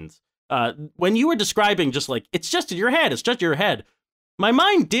crush means. When you were describing just like, it's just in your head, my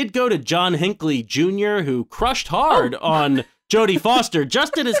mind did go to John Hinckley Jr., who crushed hard on Jodie Foster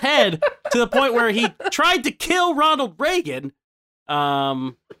just in his head to the point where he tried to kill Ronald Reagan.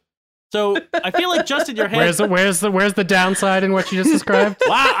 So I feel like just in your head. Where's the downside in what you just described?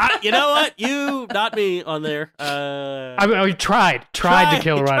 Wow, you know what? You, not me on there. We tried to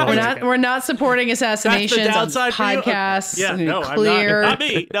kill Ronald Reagan. We're not supporting assassinations on podcasts. Yeah, no, clear. I'm not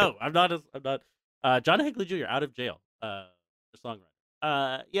me. No, I'm not. John Hinckley Jr. out of jail. The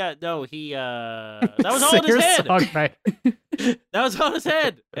songwriter. Yeah, no, he. That was all in his head. That was all in his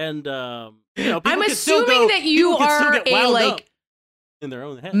head, and you know, I'm assuming that you are a like. In their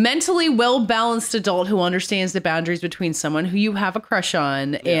own head. Mentally well-balanced adult who understands the boundaries between someone who you have a crush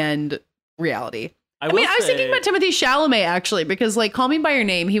on and reality. I was thinking about Timothée Chalamet, actually, because like Call Me By Your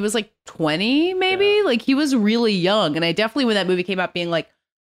Name, he was like 20 maybe. Yeah. Like he was really young. And I definitely, when that movie came out, being like,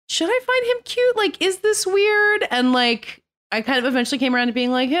 should I find him cute? Like, is this weird? And like, I kind of eventually came around to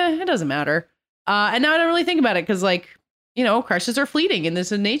being like, yeah, it doesn't matter. And now I don't really think about it because like crushes are fleeting and this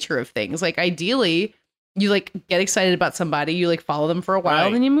is the nature of things. Like ideally, you like get excited about somebody, you like follow them for a while,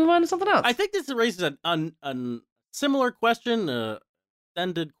 and then you move on to something else. I think this raises a similar question,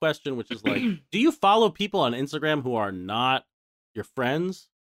 extended question, which is like, do you follow people on Instagram who are not your friends?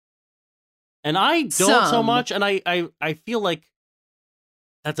 And I don't so much, and I feel like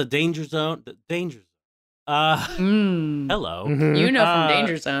that's a danger zone. Danger zone. Hello. Mm-hmm. From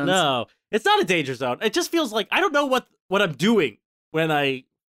danger zones. No, it's not a danger zone. It just feels like I don't know what I'm doing when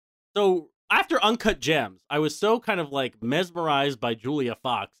so after Uncut Gems, I was so kind of like mesmerized by Julia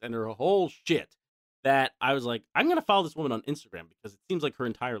Fox and her whole shit that I was like, I'm going to follow this woman on Instagram because it seems like her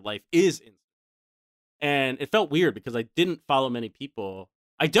entire life is Instagram. And it felt weird because I didn't follow many people.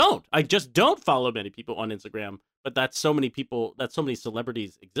 I just don't follow many people on Instagram, but that's so many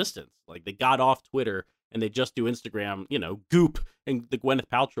celebrities' existence. Like they got off Twitter and they just do Instagram, Goop and the Gwyneth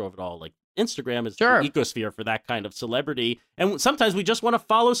Paltrow of it all. Like Instagram is the ecosphere for that kind of celebrity. And sometimes we just want to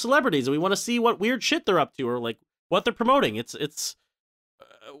follow celebrities and we want to see what weird shit they're up to or like what they're promoting. It's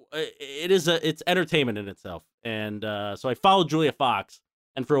entertainment in itself. And so I followed Julia Fox,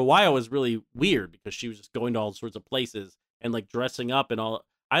 and for a while it was really weird because she was just going to all sorts of places and like dressing up and all.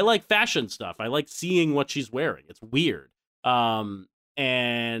 I like fashion stuff. I like seeing what she's wearing. It's weird. And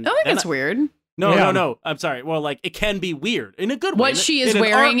I don't think it's weird. No. I'm sorry. Well, like it can be weird in a good way. What she is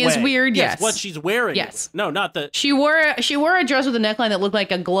wearing is weird. Yes. What she's wearing. Yes. No, not the. She wore a dress with a neckline that looked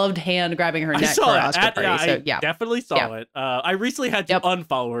like a gloved hand grabbing her neck. I saw it. I definitely saw it. I recently had to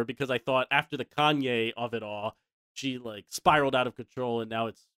unfollow her because I thought after the Kanye of it all, she like spiraled out of control, and now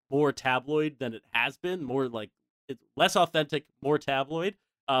it's more tabloid than it has been. More like it's less authentic, more tabloid.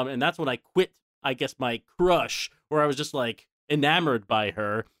 And that's when I quit, I guess, my crush, where I was just like enamored by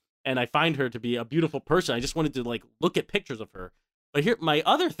her. And I find her to be a beautiful person. I just wanted to like look at pictures of her. But here, my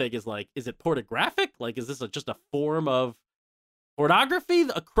other thing is like, is it pornographic? Like, is this just a form of pornography?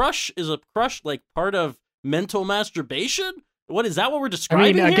 A crush is like part of mental masturbation? What is that? What we're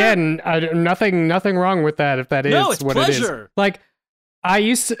describing? I mean, again, nothing wrong with that. If that is it's what pleasure. It is, like I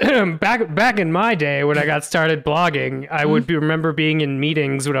used to back in my day when I got started blogging, I would remember being in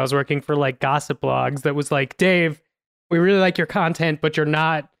meetings when I was working for like gossip blogs that was like, Dave, we really like your content, but you're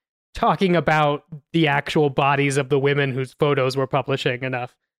not talking about the actual bodies of the women whose photos we're publishing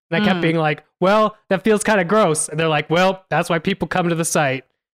enough. And I kept being like, well, that feels kind of gross. And they're like, well, that's why people come to the site.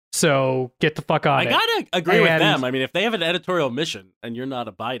 So get the fuck on it. I gotta agree with them. I mean, if they have an editorial mission and you're not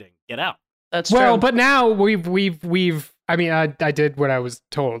abiding, get out. That's true. Well, but now we've I mean, I did what I was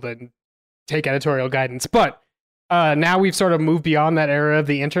told and take editorial guidance, but now we've sort of moved beyond that era of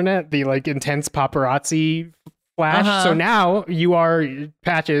the internet, the like intense paparazzi flash. So now you are,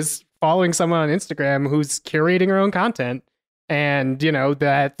 Patches, following someone on Instagram who's curating her own content, and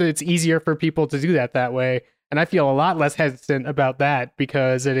that it's easier for people to do that way. And I feel a lot less hesitant about that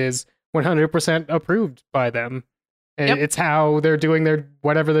because it is 100% approved by them. And it's how they're doing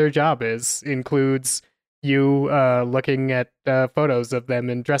whatever their job is, includes you looking at photos of them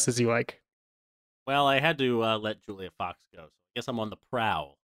in dresses you like. Well, I had to let Julia Fox go, so I guess I'm on the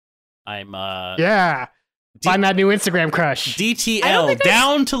prowl. I'm find that new Instagram crush. DTL,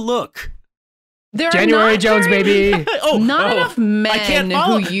 down to look. January Jones, baby. Not enough men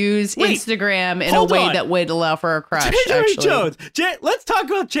who use Instagram in a way that would allow for a crush. January Jones. Let's talk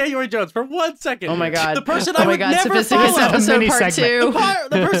about January Jones for 1 second. Oh my god, the person I would never follow. Episode part 2.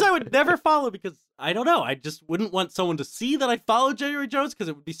 The person I would never follow because I don't know. I just wouldn't want someone to see that I follow January Jones because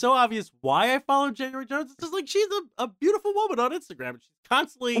it would be so obvious why I follow January Jones. It's just like she's a beautiful woman on Instagram. She's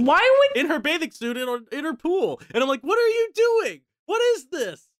constantly in her bathing suit in her pool, and I'm like, what are you doing? What is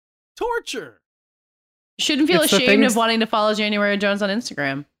this? Torture. Shouldn't feel ashamed of wanting to follow January Jones on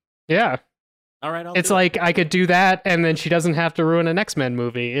Instagram. Yeah. All right. It's like I could do that, and then she doesn't have to ruin an X-Men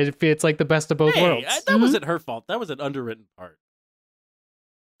movie. It's like the best of both worlds. That wasn't her fault. That was an underwritten part.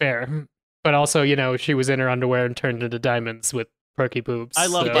 Fair. But also, she was in her underwear and turned into diamonds with perky boobs. I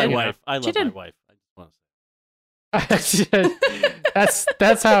love my wife. I love my wife. I just want to say.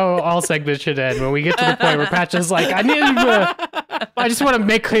 That's how all segments should end. When we get to the point where Patch is like, I just want to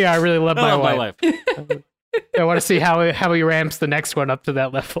make clear I really love my wife. I want to see how he ramps the next one up to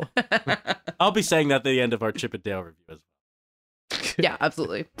that level. I'll be saying that at the end of our Chip and Dale review as well. Yeah,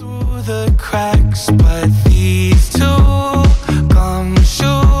 absolutely. Through the cracks, but these two gum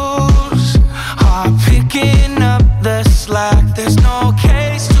shoes are picking up the slack. There's no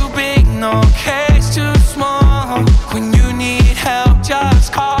case too big, no case too small. When you need help,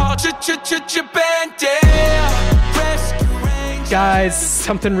 just call Guys,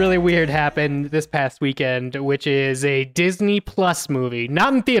 something really weird happened this past weekend, which is a Disney Plus movie.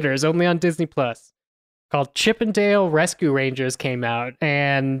 Not in theaters, only on Disney Plus. called Chip and Dale Rescue Rangers came out,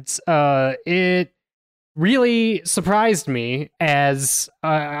 and it really surprised me, as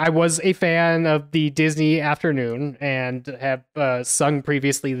I was a fan of the Disney Afternoon and have sung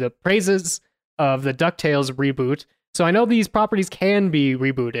previously the praises of the DuckTales reboot. So I know these properties can be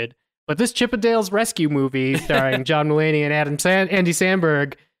rebooted, but this Chip and Dale's Rescue movie starring John Mulaney and Andy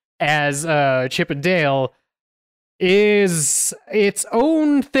Samberg as Chip and Dale is its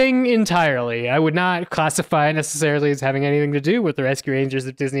own thing entirely. I would not classify it necessarily as having anything to do with the Rescue Rangers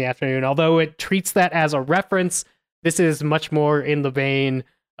of Disney Afternoon, although it treats that as a reference. This is much more in the vein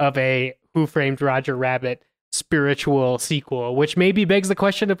of a Who Framed Roger Rabbit spiritual sequel, which maybe begs the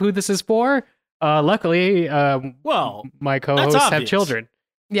question of who this is for. Luckily, my co-hosts have children.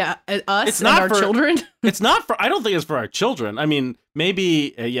 Yeah, us it's and not our for, children. It's not for. I don't think it's for our children. I mean,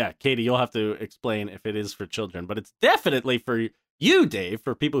 maybe. Katie, you'll have to explain if it is for children, but it's definitely for you, Dave,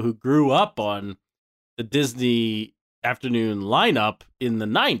 for people who grew up on the Disney Afternoon lineup in the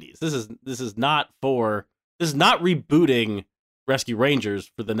 '90s. This is not rebooting Rescue Rangers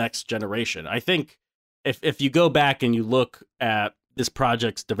for the next generation. I think if you go back and you look at this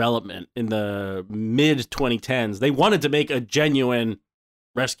project's development in the mid 2010s, they wanted to make a genuine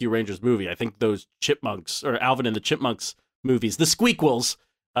Rescue Rangers movie. I think those Chipmunks, or Alvin and the Chipmunks movies, the Squeakquels,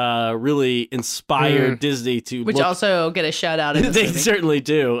 really inspired Disney to also get a shout out in this they movie. certainly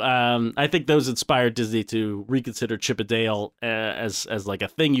do. I think those inspired Disney to reconsider Chip and Dale as like a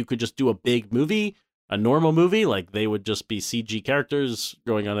thing you could just do a big movie, a normal movie, like they would just be CG characters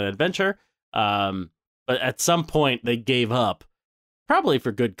going on an adventure. But at some point they gave up, probably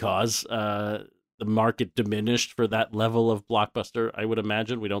for good cause. The market diminished for that level of blockbuster, I would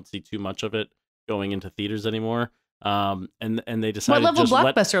imagine. We don't see too much of it going into theaters anymore. And they decided what level just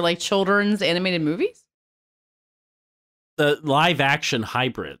blockbuster, like children's animated movies? The live action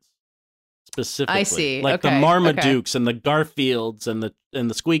hybrids specifically. I see. Like the Marmadukes and the Garfields and the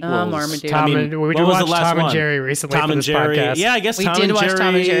Squeakquels. Marmaduke. We watched Tom and Jerry recently for this podcast. Yeah, I guess we did watch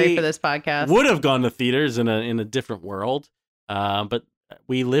Tom and Jerry for this podcast. Would have gone to theaters in a different world. But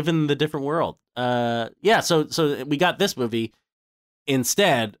we live in the different world. So we got this movie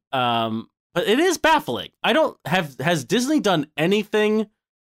instead. But it is baffling. Has Disney done anything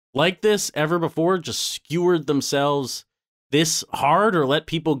like this ever before? Just skewered themselves this hard, or let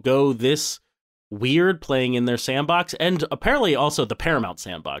people go this weird playing in their sandbox? And apparently also the Paramount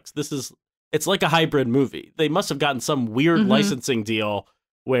sandbox. It's like a hybrid movie. They must have gotten some weird licensing deal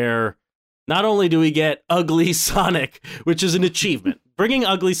where not only do we get Ugly Sonic, which is an achievement, bringing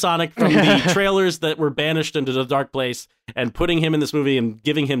Ugly Sonic from the trailers that were banished into the dark place and putting him in this movie and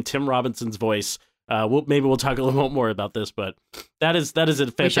giving him Tim Robinson's voice. Maybe we'll talk a little bit more about this, but that is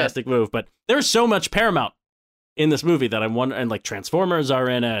a fantastic move. But there's so much Paramount in this movie that I'm wondering, and like Transformers are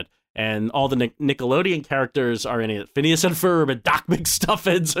in it, and all the Nickelodeon characters are in it. Phineas and Ferb and Doc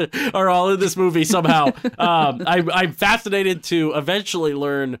McStuffins are all in this movie somehow. I'm fascinated to eventually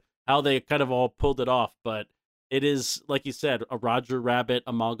learn how they kind of all pulled it off, but it is, like you said, a Roger Rabbit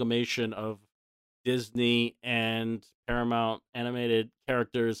amalgamation of Disney and Paramount animated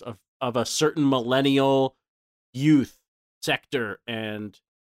characters of a certain millennial youth sector, and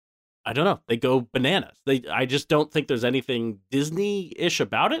I don't know, they go bananas. I just don't think there's anything Disney-ish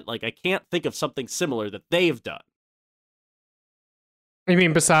about it. Like, I can't think of something similar that they've done. I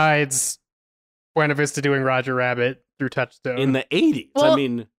mean, besides Buena Vista doing Roger Rabbit through Touchstone in the 80s. Well, I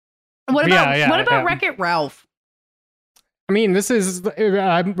mean, what about Wreck-It Ralph? I mean, this is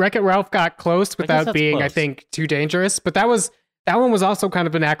Wreck-It Ralph got close without being, close. I think, too dangerous. But that one was also kind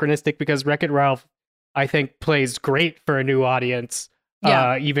of anachronistic because Wreck-It Ralph, I think, plays great for a new audience.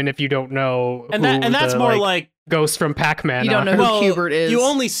 Yeah. Even if you don't know, and that's more like Ghost from Pac-Man. You don't know who Hubert is. You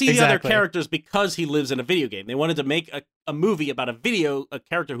only see the other characters because he lives in a video game. They wanted to make a movie about a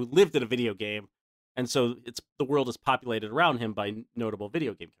character who lived in a video game, and so the world is populated around him by notable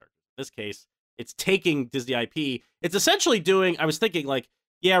video game characters. In this case, it's taking Disney IP. It's essentially doing. I was thinking, like,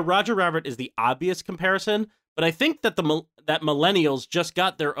 yeah, Roger Rabbit is the obvious comparison, but I think that that millennials just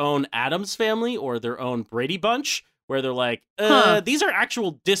got their own Addams Family or their own Brady Bunch, where they're like, these are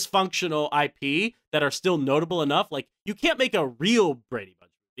actual dysfunctional IP that are still notable enough. Like, you can't make a real Brady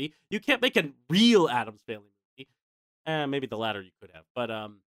Bunch movie. You can't make a real Addams Family movie. Maybe the latter you could have. But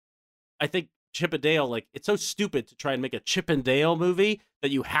I think Chip and Dale, like, it's so stupid to try and make a Chip and Dale movie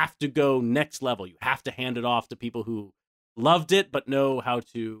that you have to go next level. You have to hand it off to people who loved it but know how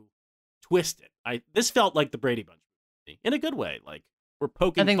to twist it. This felt like the Brady Bunch movie in a good way. Like, we're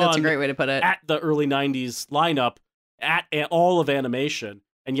poking I think fun that's a great way to put it. At the early 90s lineup, at all of animation,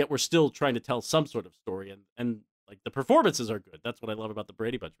 and yet we're still trying to tell some sort of story, and like the performances are good. That's what I love about the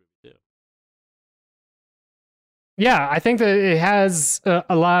Brady Bunch movie too. Yeah, I think that it has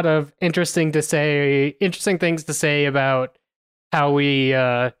a lot of interesting things to say about how we,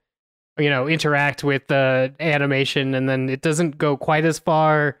 interact with the animation, and then it doesn't go quite as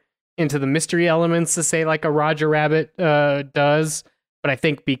far into the mystery elements to say like a Roger Rabbit does. But I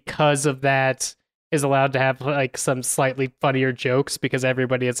think because of that, is allowed to have like some slightly funnier jokes because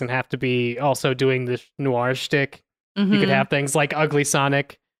everybody doesn't have to be also doing the noir shtick. You could have things like Ugly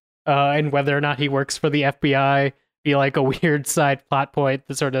Sonic, and whether or not he works for the FBI be like a weird side plot point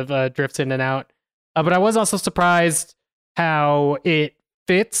that sort of drifts in and out. But I was also surprised how it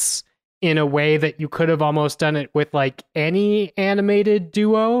fits in a way that you could have almost done it with like any animated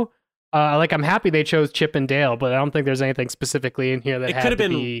duo. Like I'm happy they chose Chip and Dale, but I don't think there's anything specifically in here that it could have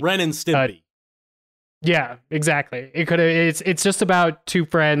been Ren and Stimpy. Yeah, exactly. It could have. It's just about two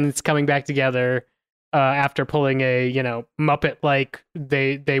friends coming back together after pulling a Muppet like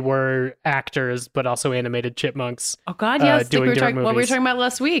they were actors, but also animated chipmunks. Oh God, yes. Doing what we were talking about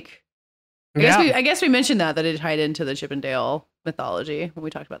last week. I guess we mentioned that it tied into the Chip and Dale mythology when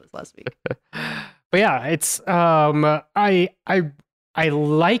we talked about this last week. But yeah, it's I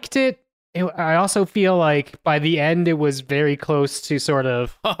liked it. I also feel like by the end it was very close to sort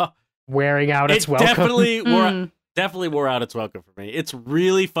of wearing out its welcome. Definitely wore out its welcome for me. It's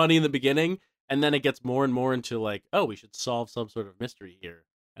really funny in the beginning, and then it gets more and more into like, oh, we should solve some sort of mystery here.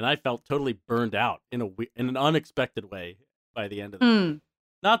 And I felt totally burned out in an unexpected way by the end of it.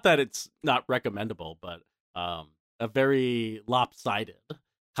 Not that it's not recommendable, but a very lopsided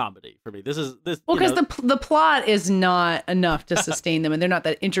comedy for me. This because the plot is not enough to sustain them, and they're not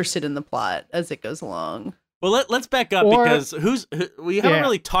that interested in the plot as it goes along. Well, let's back up because we haven't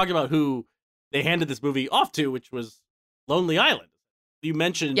really talked about who they handed this movie off to, which was Lonely Island. You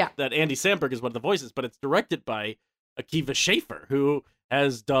mentioned that Andy Samberg is one of the voices, but it's directed by Akiva Schaffer, who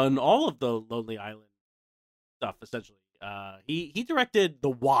has done all of the Lonely Island stuff, essentially. He directed The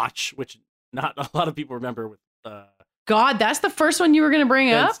Watch, which not a lot of people remember with God, that's the first one you were going to bring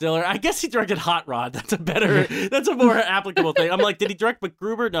Ben up? Stiller. I guess he directed Hot Rod. That's a more applicable thing. I'm like, did he direct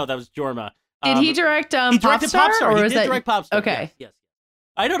MacGruber? No, that was Jorma. Did he direct he directed Popstar? He did direct Popstar. Okay. Yes.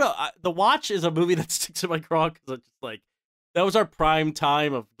 I don't know. The Watch is a movie that sticks in my craw because it's just like, that was our prime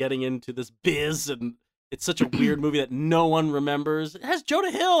time of getting into this biz, and it's such a weird movie that no one remembers. It has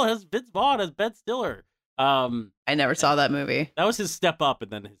Jonah Hill, it has Vince Vaughn, it has Ben Stiller. I never saw that movie. That was his step up,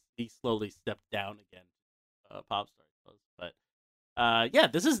 and then he slowly stepped down again. Popstar, I suppose. But yeah,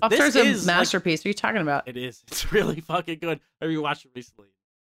 this is a masterpiece. What are you talking about? It is. It's really fucking good. I rewatched it recently.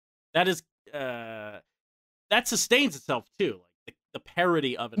 That is that sustains itself too. Like the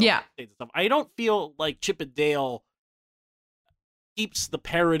parody of it. All sustains itself. I don't feel like Chip and Dale keeps the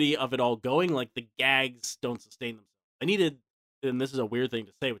parody of it all going. Like the gags don't sustain themselves. I needed, and this is a weird thing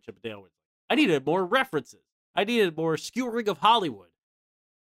to say with Chip and Dale, I needed more references. I needed more skewering of Hollywood.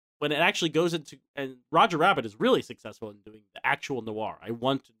 When it actually goes into, and Roger Rabbit is really successful in doing the actual noir. I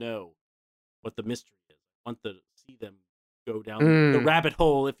want to know what the mystery is. I want to see them go down the rabbit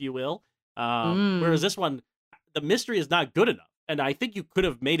hole, if you will. Whereas this one, the mystery is not good enough. And I think you could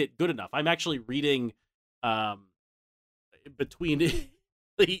have made it good enough. I'm actually reading between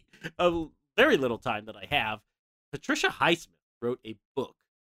a very little time that I have. Patricia Highsmith wrote a book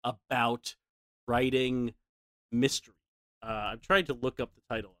about writing mystery. I'm trying to look up the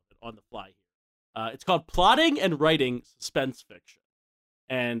title of it on the fly here. It's called Plotting and Writing Suspense Fiction.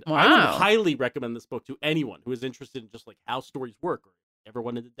 And I would highly recommend this book to anyone who is interested in just like how stories work, or ever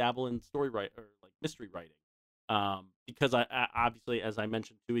wanted to dabble in story writing or like mystery writing. Because I obviously, as I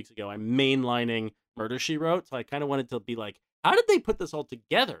mentioned 2 weeks ago, I'm mainlining Murder, She Wrote, so I kind of wanted to be like, how did they put this all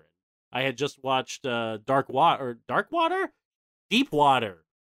together? I had just watched Deepwater. Patricia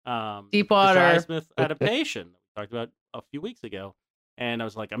Highsmith adaptation that we talked about a few weeks ago, and I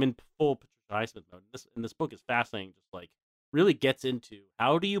was like, I'm in full Patricia Highsmith mode. This book is fascinating. Just like really gets into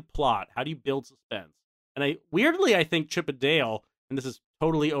how do you plot, how do you build suspense, and I think Chip and Dale, and this is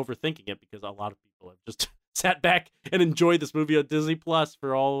totally overthinking it because a lot of people have just sat back and enjoyed this movie on Disney Plus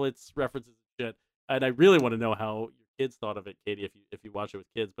for all its references and shit. And I really want to know how your kids thought of it, Katie, if you watch it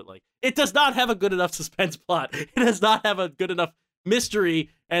with kids. But like, it does not have a good enough suspense plot. It does not have a good enough mystery.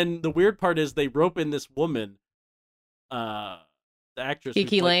 And the weird part is they rope in this woman, the actress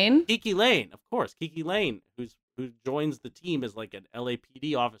Kiki Lane. Kiki Lane, of course, Kiki Lane, who joins the team as like an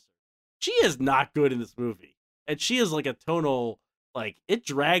LAPD officer. She is not good in this movie, and she is like a tonal. Like, it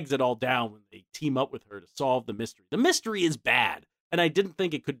drags it all down when they team up with her to solve the mystery. The mystery is bad, and I didn't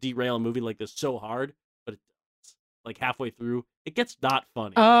think it could derail a movie like this so hard, but it does. Like, halfway through, it gets not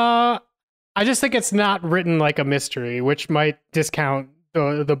funny. I just think it's not written like a mystery, which might discount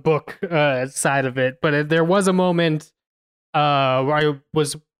the book side of it, but there was a moment where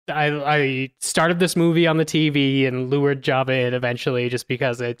I started this movie on the TV and lured Java in eventually, just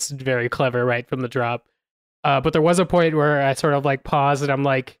because it's very clever right from the drop. But there was a point where I sort of like paused and I'm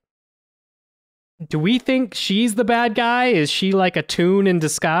like, do we think she's the bad guy? Is she like a Toon in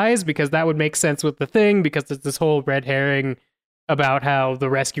disguise? Because that would make sense with the thing, because there's this whole red herring about how the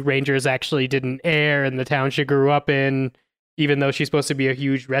Rescue Rangers actually didn't air in the town she grew up in, even though she's supposed to be a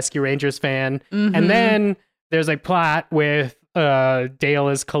huge Rescue Rangers fan. Mhm. And then there's a plot with Dale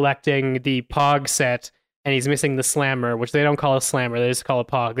is collecting the Pog set, and he's missing the slammer, which they don't call a slammer, they just call a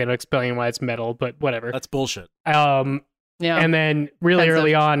Pog. They don't explain why it's metal, but whatever. That's bullshit. Yeah. And then really Offensive.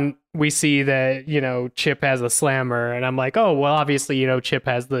 early on, we see that, Chip has a slammer, and I'm like, oh, well, obviously, Chip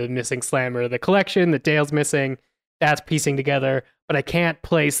has the missing slammer, the collection that Dale's missing. That's piecing together, but I can't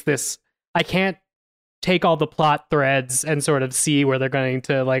place this. I can't take all the plot threads and sort of see where they're going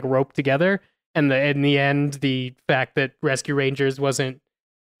to like rope together. And in the end, the fact that Rescue Rangers wasn't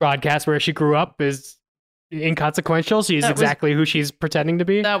broadcast where she grew up is inconsequential. She's That was- exactly who she's pretending to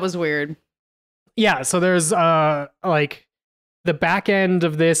be. That was weird. Yeah, so there's like the back end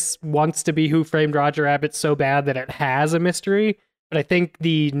of this wants to be Who Framed Roger Rabbit so bad that it has a mystery, but I think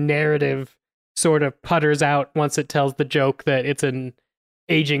the narrative sort of putters out once it tells the joke that it's an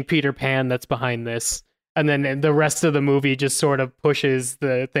aging Peter Pan that's behind this. And then the rest of the movie just sort of pushes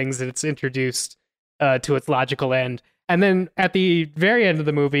the things that it's introduced to its logical end. And then at the very end of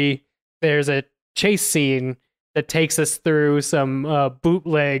the movie, there's a chase scene that takes us through some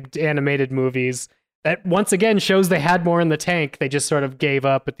bootlegged animated movies that once again shows they had more in the tank. They just sort of gave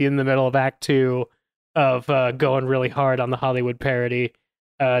up in the middle of Act 2 of going really hard on the Hollywood parody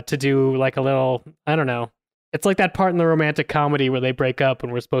to do like a little, I don't know. It's like that part in the romantic comedy where they break up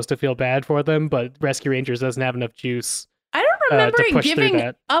and we're supposed to feel bad for them, but Rescue Rangers doesn't have enough juice. I don't remember to it push through giving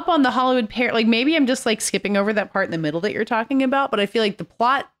that. up on the Hollywood pair. Like maybe I'm just like skipping over that part in the middle that you're talking about, but I feel like the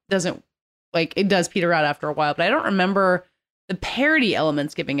plot doesn't, like, it does peter out after a while, but I don't remember the parody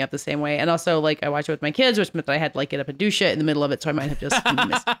elements giving up the same way. And also, like, I watch it with my kids, which meant that I had to like get up and do shit in the middle of it, so I might have just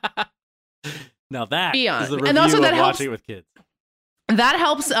missed. Now that Be is honest. the And review also that of helps- watching it with kids. That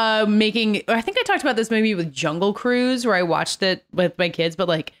helps making, I think I talked about this maybe with Jungle Cruise, where I watched it with my kids, but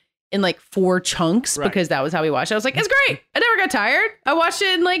like in like 4 chunks, Right. because that was how we watched it. I was like, it's great. I never got tired. I watched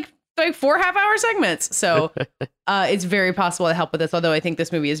it in like 4 half-hour segments. So it's very possible to help with this, although I think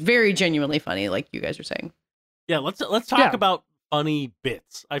this movie is very genuinely funny, like you guys are saying. Yeah, let's talk Yeah. about funny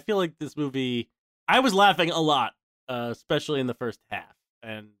bits. I feel like this movie, I was laughing a lot, especially in the first half,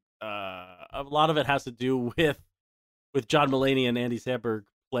 and a lot of it has to do with John Mulaney and Andy Samberg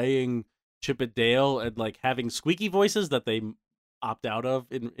playing Chip and Dale and like having squeaky voices that they opt out of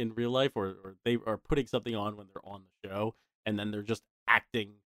in real life, or they are putting something on when they're on the show, and then they're just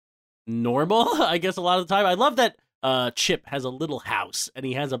acting normal, I guess, a lot of the time. I love that Chip has a little house and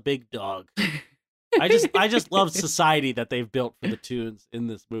he has a big dog. I just love society that they've built for the Toons in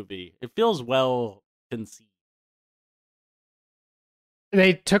this movie. It feels well conceived.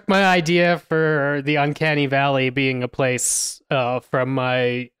 They took my idea for the Uncanny Valley being a place from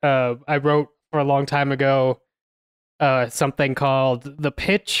my I wrote for a long time ago something called The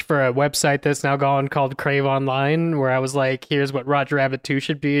Pitch for a website that's now gone called Crave Online, where I was like, here's what Roger Rabbit 2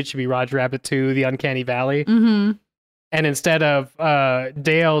 should be. It should be Roger Rabbit 2, The Uncanny Valley. Mm-hmm. And instead of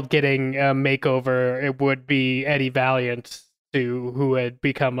Dale getting a makeover, it would be Eddie Valiant, who had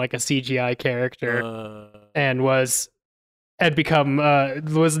become like a CGI character and was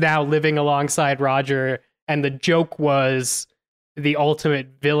now living alongside Roger. And the joke was the ultimate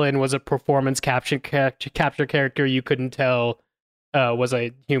villain was a performance capture character you couldn't tell was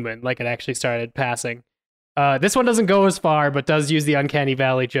a human, like it actually started passing. This one doesn't go as far, but does use the Uncanny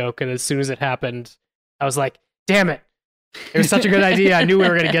Valley joke. And as soon as it happened, I was like, damn it. It was such a good idea. I knew we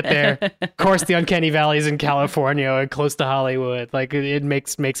were going to get there. Of course, the Uncanny Valley is in California and close to Hollywood. Like, it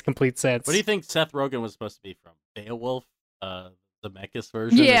makes complete sense. What do you think Seth Rogen was supposed to be from? Beowulf? Zemeckis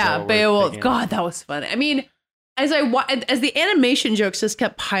version? Is that Yeah, what we're Beowulf. thinking of? God, that was fun. I mean, as the animation jokes just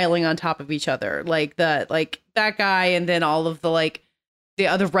kept piling on top of each other, like that guy, and then all of the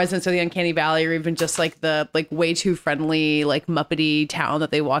other residents of the Uncanny Valley, or even just like the way too friendly, like Muppety town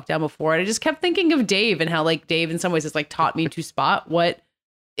that they walked down before. And I just kept thinking of Dave and how like Dave in some ways has like taught me to spot what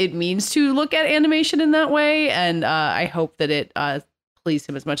it means to look at animation in that way. And I hope that it pleased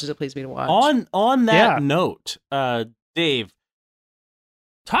him as much as it pleased me to watch. On that Yeah. note, Dave,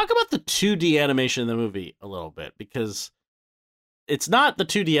 talk about the 2D animation in the movie a little bit, because it's not the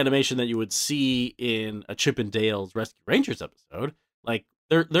 2D animation that you would see in a Chip and Dale's Rescue Rangers episode. Like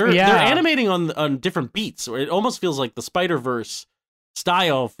they're animating on different beats, or it almost feels like the Spider-Verse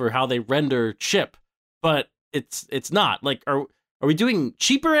style for how they render Chip, but it's not. Like, are we doing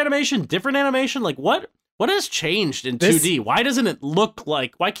cheaper animation, different animation? Like, what has changed in 2D? Why doesn't it look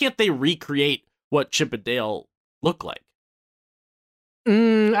like? Why can't they recreate what Chip and Dale look like?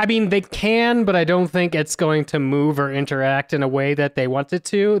 I mean, they can, but I don't think it's going to move or interact in a way that they want it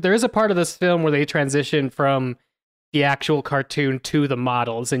to. There is a part of this film where they transition from the actual cartoon to the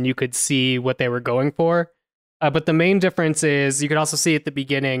models, and you could see what they were going for. But the main difference is you could also see at the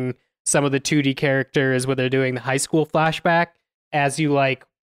beginning some of the 2D characters where they're doing the high school flashback. As you like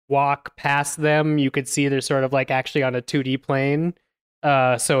walk past them, you could see they're sort of like actually on a 2D plane.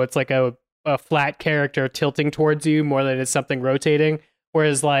 So it's like a flat character tilting towards you more than it's something rotating.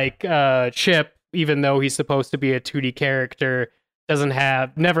 Whereas like Chip, even though he's supposed to be a 2D character,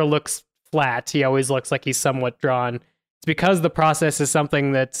 never looks flat. He always looks like he's somewhat drawn. It's because the process is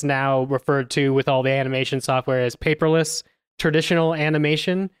something that's now referred to with all the animation software as paperless traditional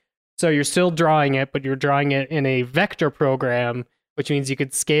animation. So you're still drawing it, but you're drawing it in a vector program, which means you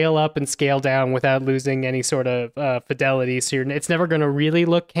could scale up and scale down without losing any sort of fidelity. So it's never going to really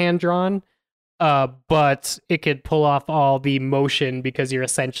look hand-drawn. But it could pull off all the motion because you're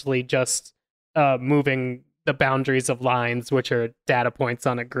essentially just moving the boundaries of lines, which are data points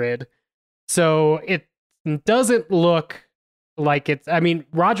on a grid. So it doesn't look like it's... I mean,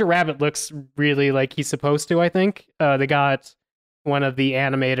 Roger Rabbit looks really like he's supposed to, I think. They got one of the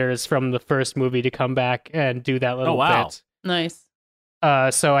animators from the first movie to come back and do that little bit. Nice.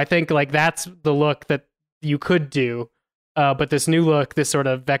 So I think like that's the look that you could do. But this new look, this sort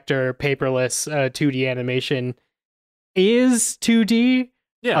of vector paperless 2D animation is 2D.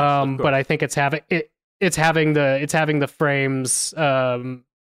 Yeah. But I think it's having the frames.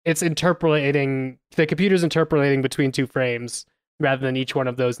 It's interpolating, the computer's interpolating between two frames rather than each one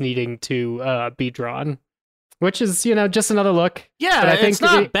of those needing to be drawn, which is, just another look. Yeah, but I think it's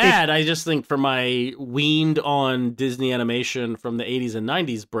not bad. I just think for my weaned on Disney animation from the 80s and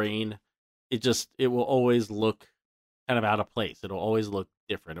 90s brain, it will always look kind of out of place. It'll always look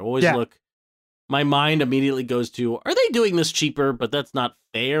different. It'll always look... My mind immediately goes to, are they doing this cheaper? But that's not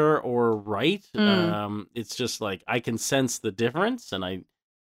fair or right. It's just like, I can sense the difference, and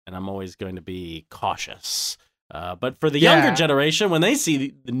I'm always going to be cautious. But for the younger generation, when they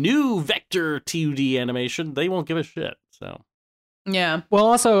see the new vector 2D animation, they won't give a shit. So, yeah. Well,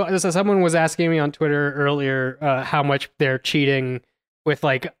 also, so someone was asking me on Twitter earlier how much they're cheating with,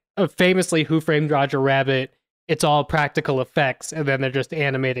 like, famously Who Framed Roger Rabbit. It's all practical effects, and then they're just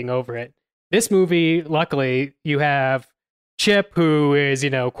animating over it. This movie, luckily, you have Chip, who is,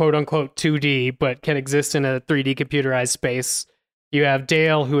 quote unquote 2D, but can exist in a 3D computerized space. You have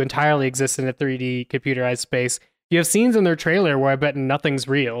Dale, who entirely exists in a 3D computerized space. You have scenes in their trailer where I bet nothing's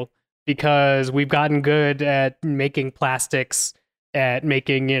real, because we've gotten good at making plastics, at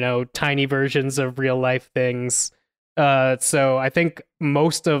making, tiny versions of real life things. So I think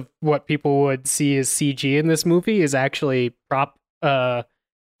most of what people would see as CG in this movie is actually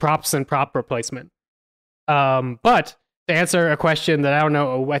props and prop replacement. But to answer a question that I don't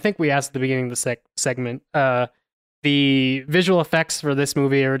know, I think we asked at the beginning of the segment, the visual effects for this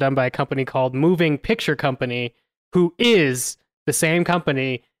movie are done by a company called Moving Picture Company, who is the same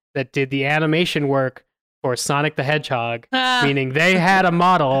company that did the animation work for Sonic the Hedgehog, meaning they had a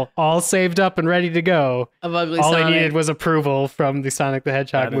model all saved up and ready to go. Of Ugly all Sonic. they needed was approval from the Sonic the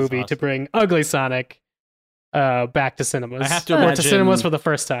Hedgehog movie to bring Ugly Sonic back to cinemas. I have to imagine, to cinemas for the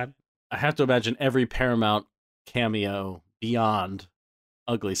first time. I have to imagine every Paramount cameo beyond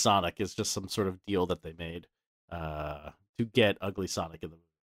Ugly Sonic is just some sort of deal that they made to get Ugly Sonic in the movie.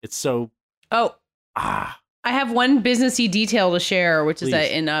 It's so... I have one businessy detail to share, which is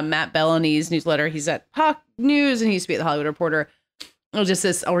that in Matt Bellany's newsletter, he's at Puck News and he used to be at the Hollywood Reporter. I'll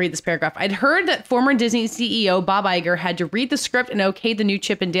read this paragraph. I'd heard that former Disney CEO Bob Iger had to read the script and okayed the new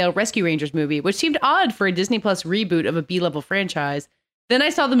Chip and Dale Rescue Rangers movie, which seemed odd for a Disney Plus reboot of a B-level franchise. Then I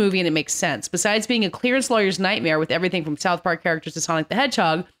saw the movie and it makes sense. Besides being a clearance lawyer's nightmare with everything from South Park characters to Sonic the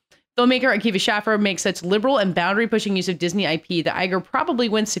Hedgehog, filmmaker Akiva Schaffer makes such liberal and boundary-pushing use of Disney IP that Iger probably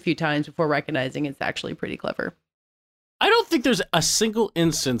winced a few times before recognizing it's actually pretty clever. I don't think there's a single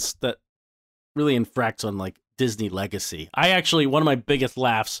instance that really infracts on, like, Disney legacy. One of my biggest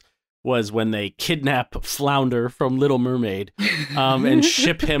laughs was when they kidnap Flounder from Little Mermaid and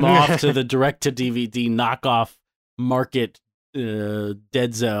ship him off to the direct-to-DVD knockoff market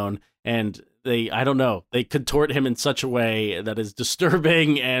dead zone, and they contort him in such a way that is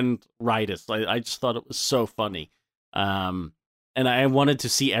disturbing and rightist. I just thought it was so funny. And I wanted to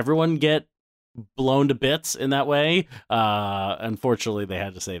see everyone get blown to bits in that way. Unfortunately, they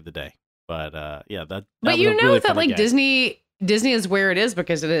had to save the day. But But you know really that like gag. Disney Disney is where it is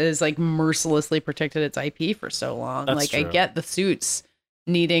because it is like mercilessly protected its IP for so long. That's like true. I get the suits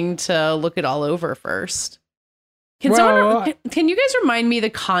needing to look it all over first. Can you guys remind me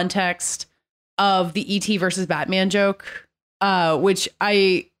the context of the E.T. versus Batman joke? Which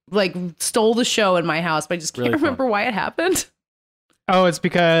I like stole the show in my house, but I just can't remember why it happened. Oh, it's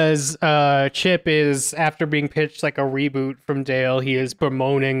because Chip is, after being pitched like a reboot from Dale, he is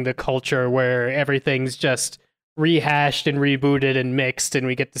bemoaning the culture where everything's just rehashed and rebooted and mixed, and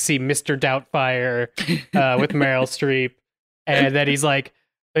we get to see Mr. Doubtfire with Meryl Streep. And then he's like,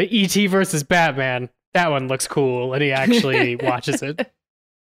 E.T. versus Batman, that one looks cool. And he actually watches it.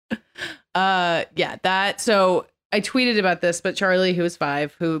 So I tweeted about this, but Charlie, who is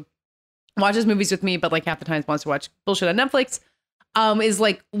 5, who watches movies with me, but like half the time wants to watch bullshit on Netflix, is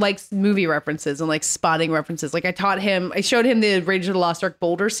likes movie references and like spotting references. Like I showed him the Raiders of the Lost Ark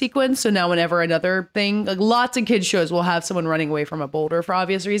boulder sequence. So now whenever another thing, like lots of kids shows will have someone running away from a boulder for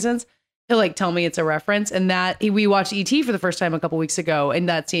obvious reasons, he'll like tell me it's a reference. And we watched E.T. for the first time a couple weeks ago, and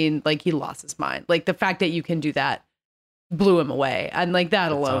that scene, like he lost his mind. Like the fact that you can do that blew him away. And like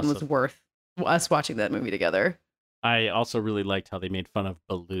that alone was worth us watching that movie together. I also really liked how they made fun of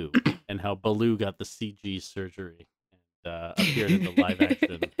Baloo and how Baloo got the CG surgery and appeared in the live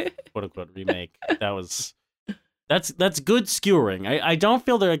action quote unquote remake. That's good skewering. I don't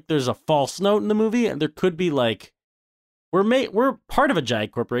feel like there's a false note in the movie, and there could be like we're part of a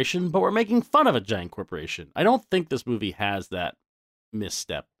giant corporation, but we're making fun of a giant corporation. I don't think this movie has that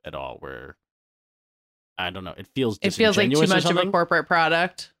misstep at all where I don't know. It feels like too much of a corporate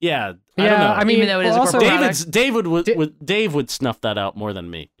product. Yeah, I don't know. I mean, even though it is also, a corporate product. Dave would snuff that out more than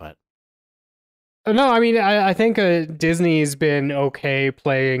me, but no, I mean, I think Disney's been okay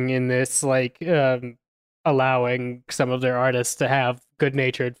playing in this, like allowing some of their artists to have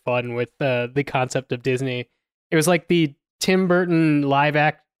good-natured fun with the concept of Disney. It was like the Tim Burton live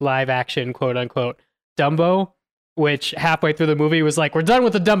action quote unquote Dumbo, which halfway through the movie was like, we're done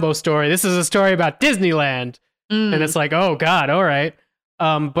with the Dumbo story. This is a story about Disneyland. And it's like, oh God, all right.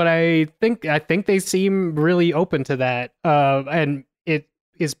 But I think they seem really open to that. And it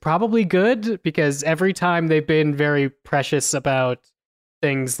is probably good because every time they've been very precious about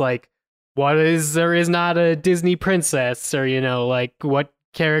things like what is or is not a Disney princess, or, like what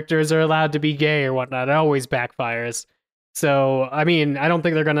characters are allowed to be gay or whatnot. It always backfires. So, I mean, I don't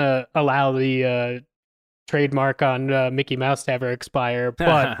think they're going to allow the trademark on Mickey Mouse to ever expire,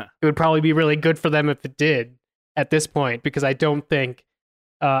 but it would probably be really good for them if it did at this point, because I don't think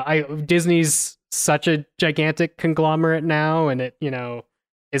Disney's such a gigantic conglomerate now, and it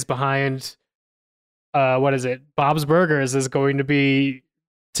is behind what is it? Bob's Burgers is going to be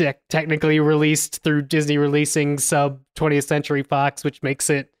technically released through Disney releasing sub 20th Century Fox, which makes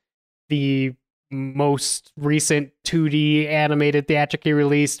it the most recent 2D animated theatrically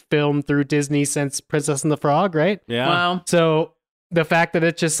released film through Disney since Princess and the Frog, right? Yeah. Wow. So the fact that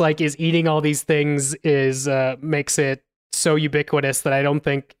it just like is eating all these things is makes it so ubiquitous that I don't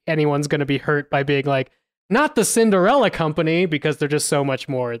think anyone's going to be hurt by being like, not the Cinderella Company, because they're just so much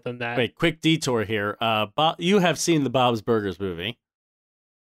more than that. Wait, quick detour here. You have seen the Bob's Burgers movie.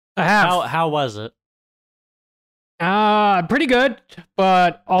 I have. How was it? Pretty good,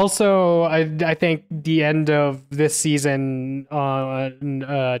 but also I think the end of this season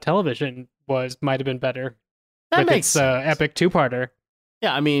on television might have been better. That makes sense. Epic 2-parter.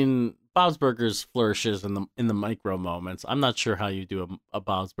 Yeah, I mean, Bob's Burgers flourishes in the micro moments. I'm not sure how you do a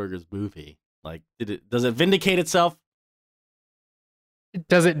Bob's Burgers movie. Like, does it vindicate itself?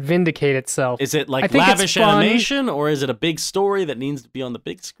 Does it vindicate itself? Is it like lavish animation, or is it a big story that needs to be on the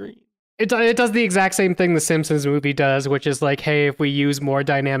big screen? It does the exact same thing the Simpsons movie does, which is like, hey, if we use more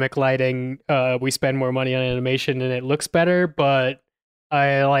dynamic lighting, we spend more money on animation and it looks better. But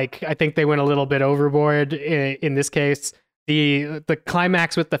I think they went a little bit overboard in this case. The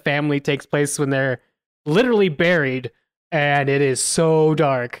climax with the family takes place when they're literally buried, and it is so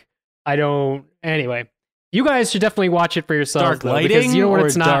dark. Anyway, you guys should definitely watch it for yourselves. Dark lighting, or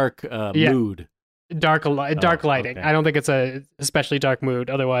it's not dark mood? Dark lighting. Okay. I don't think it's a especially dark mood.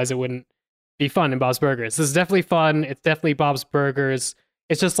 Otherwise, it wouldn't be fun in Bob's Burgers. This is definitely fun. It's definitely Bob's Burgers.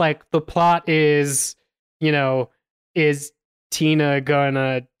 It's just like the plot is, is Tina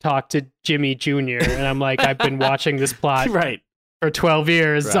gonna talk to Jimmy Jr.? And I'm like, I've been watching this plot right for 12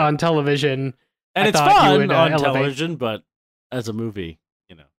 years on television. And it's fun on television, but as a movie,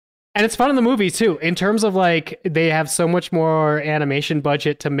 And it's fun in the movie too, in terms of like, they have so much more animation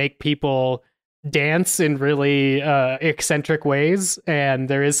budget to make people dance in really eccentric ways. And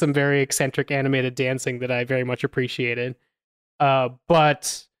there is some very eccentric animated dancing that I very much appreciated.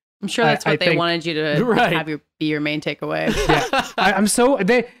 But I'm sure that's what I they think- wanted you to Right. have be your main takeaway. Yeah, I'm so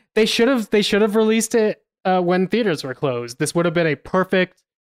they should have released it when theaters were closed. This would have been a perfect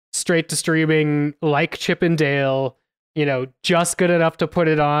straight to streaming, like Chip and Dale. You know, just good enough to put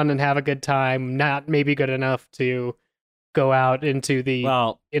it on and have a good time. Not maybe good enough to go out into the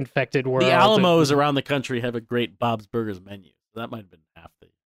Well, infected world. the Alamos around the country have a great Bob's Burgers menu. That might have been half the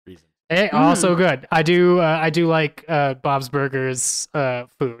reason. Hey, also good. I do like Bob's Burgers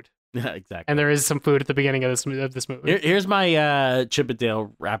food, Yeah, exactly. and there is some food at the beginning of this movie. Here's my Chip and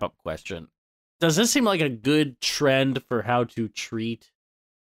Dale wrap-up question. Does this seem like a good trend for how to treat?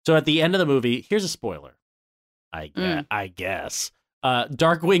 So at the end of the movie, here's a spoiler. I guess.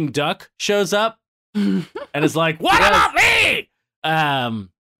 Darkwing Duck shows up and is like, "What about me?"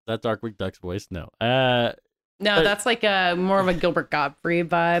 That Darkwing Duck's voice? No. No, that's like more of a Gilbert Gottfried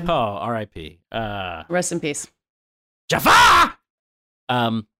vibe. Oh, R.I.P. Rest in peace. Jafar.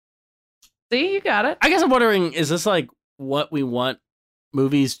 See, you got it. I guess I'm wondering, is this like what we want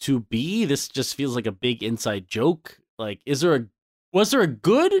movies to be? This just feels like a big inside joke. Like, was there a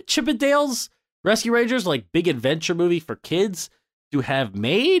good Chip and Dale's Rescue Rangers, like big adventure movie for kids to have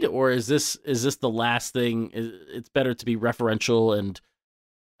made? Or is this the last thing? It's better to be referential and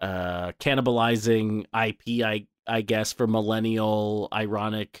cannibalizing IP, I guess, for millennial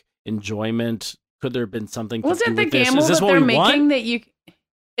ironic enjoyment. Could there have been something to Wasn't do the with this? gamble Is this that what they're we want? making that you?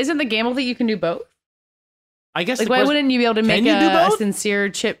 Isn't the gamble that you can do both? I guess Like, the why question- wouldn't you be able to make you do a both? sincere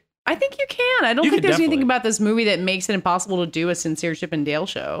Chip? I think you can. I don't You think could there's anything definitely. about this movie that makes it impossible to do a sincere Chip and Dale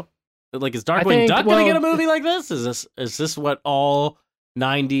show. Like, is I Darkwing think- Duck gonna get a well, movie like this? Is this what all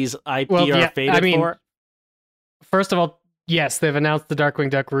 '90s IP Well, are yeah, fated I mean, for? First of all, yes, they've announced the Darkwing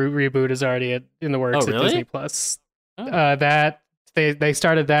Duck reboot is already in the works Oh, really? at Disney Plus. Oh. That they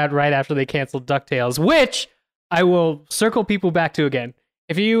started that right after they canceled DuckTales, which I will circle people back to again.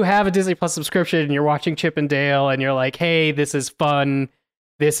 If you have a Disney Plus subscription and you're watching Chip and Dale and you're like, hey, this is fun,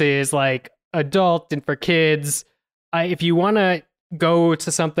 this is like adult and for kids, if you want to go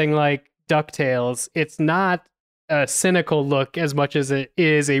to something like DuckTales, it's not a cynical look as much as it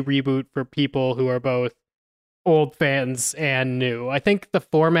is a reboot for people who are both old fans and new. I think the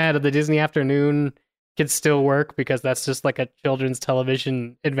format of the Disney Afternoon could still work because that's just like a children's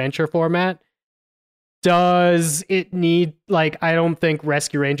television adventure format. Does it need, like, I don't think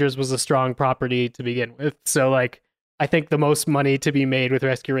Rescue Rangers was a strong property to begin with. So, like, I think the most money to be made with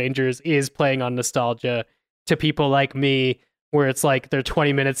Rescue Rangers is playing on nostalgia to people like me, where it's like, there are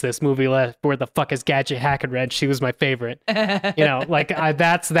 20 minutes of this movie left. Where the fuck is Gadget Hack and Wrench? She was my favorite. You know, like,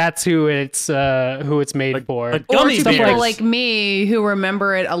 that's who it's made for. But Or Gummy to Bears. people like me who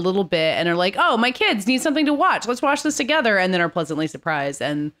remember it a little bit and are like, oh, my kids need something to watch. Let's watch this together. And then are pleasantly surprised.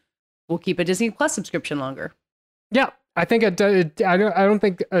 And we'll keep a Disney Plus subscription longer. Yeah, I think I don't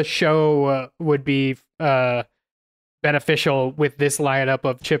think a show would be beneficial with this lineup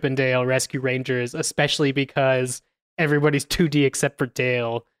of Chip and Dale Rescue Rangers, especially because everybody's 2D except for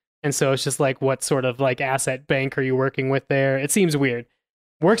Dale, and so it's just like, what sort of like asset bank are you working with there? It seems weird.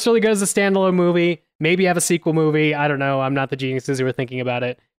 Works really good as a standalone movie. Maybe have a sequel movie. I don't know. I'm not the geniuses who were thinking about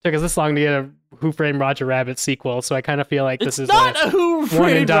it. Took us this long to get a Who Framed Roger Rabbit sequel, so I kind of feel like It's this is not a Who one and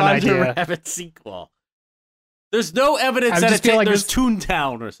Framed done Roger idea. Rabbit sequel. There's no evidence I that just feel like there's this-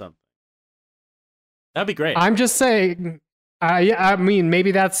 Toontown or something. That'd be great. I'm just saying. I mean,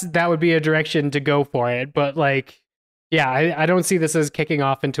 maybe that would be a direction to go for it, but like, yeah, I don't see this as kicking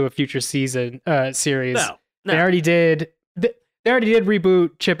off into a future series. No. They already did. They already did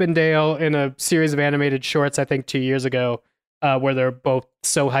reboot Chip and Dale in a series of animated shorts, I think 2 years ago, where they're both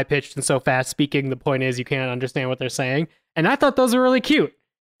so high pitched and so fast speaking. The point is, you can't understand what they're saying, and I thought those were really cute.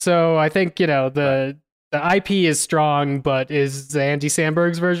 So I think, you know, the IP is strong, but is Andy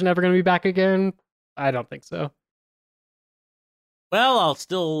Samberg's version ever going to be back again? I don't think so. Well, I'll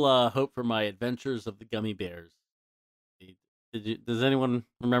still hope for my Adventures of the Gummy Bears. Does anyone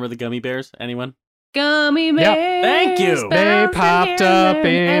remember the Gummy Bears? Anyone? Gummy bears. Yeah, thank you. They bouncing popped here up and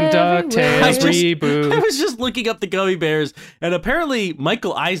in everywhere. DuckTales I reboot. was just looking up the Gummy Bears, and apparently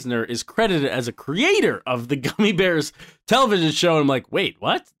Michael Eisner is credited as a creator of the Gummy Bears television show. And I'm like, wait,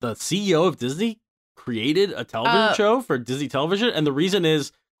 what? The CEO of Disney created a television show for Disney Television? And the reason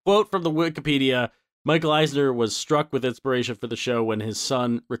is, quote from the Wikipedia, Michael Eisner was struck with inspiration for the show when his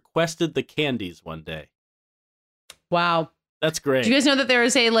son requested the candies one day. Wow. That's great. Do you guys know that there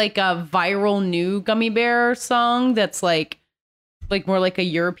is a viral new Gummy Bear song that's like more like a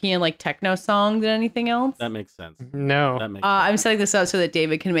European like techno song than anything else? That makes sense. No. That makes I'm setting this up so that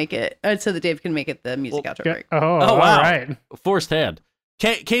David can make it. So that David can make it the music outro break. Oh, Oh, all wow. right. Forced hand.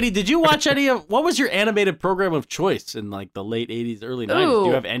 Katie, did you watch any of, what was your animated program of choice in like the late 80s, early 90s? Do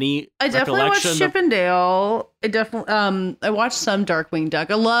you have any I definitely watched recollection Chip and Dale. I watched some Darkwing Duck.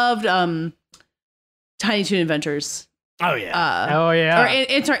 I loved Tiny Toon Adventures. Oh, yeah. Oh, yeah. Or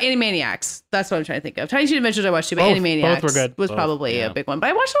it's our Animaniacs. That's what I'm trying to think of. Tiny Toon Adventures I watched too, but Both Animaniacs were good. was Both, probably yeah. a big one. But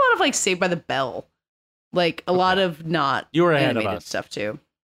I watched a lot of like Saved by the Bell. Like a lot of not You were ahead of animated us. stuff too.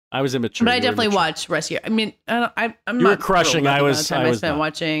 I was immature. But I You were definitely immature. watched Rescue. I mean, I'm You were not crushing. thrilled I with was- the amount of time I I was spent not.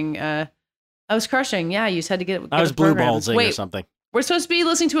 watching. I was crushing. Yeah, you just had to get. I was a program. blue ballsing or Wait, something. we're supposed to be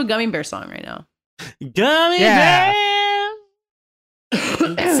listening to a Gummy Bear song right now. Gummy Yeah.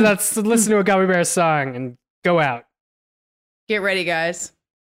 bear. So let's listen to a Gummy Bear song and go out. Get ready, guys.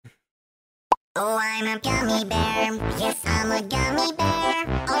 Oh, I'm a gummy bear. Yes, I'm a gummy bear.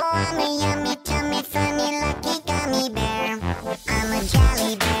 Oh, I'm a yummy, tummy, funny, lucky gummy bear. I'm a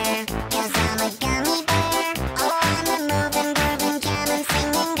jolly bear. Yes, I'm a gummy bear. Oh, I'm a moving, grooving, jamming,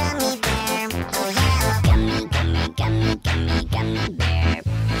 singing gummy bear. Oh, yeah. Gummy, gummy, gummy, gummy, gummy bear.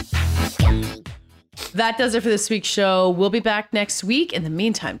 Gummy. That does it for this week's show. We'll be back next week. In the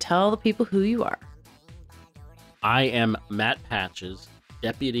meantime, tell the people who you are. I am Matt Patches,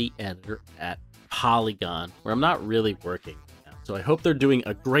 deputy editor at Polygon, where I'm not really working now. So I hope they're doing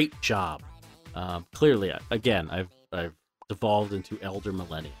a great job. Clearly, again, I've devolved into elder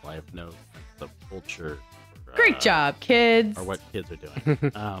millennial. I have no sense of culture. Great job, kids. Or what kids are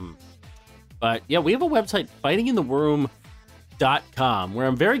doing. But yeah, we have a website, fightingintheroom.com, where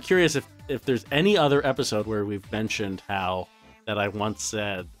I'm very curious if there's any other episode where we've mentioned how that I once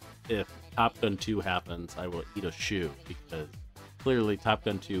said, if Top Gun 2 happens, I will eat a shoe, because clearly Top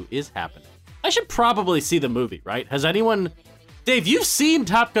Gun 2 is happening. I should probably see the movie, right? Has anyone... Dave, you've seen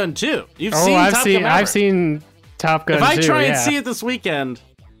Top Gun 2. You've seen Top Gun Maverick. I've seen Top Gun. If I 2, try and yeah. see it this weekend,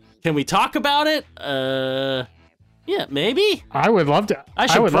 can we talk about it? Yeah, maybe. I would love to.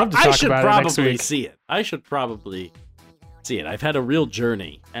 I would love to I talk should about it next probably week. see it. I should probably see it. I've had a real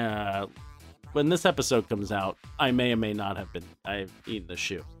journey. When this episode comes out, I may or may not have been. I've eaten the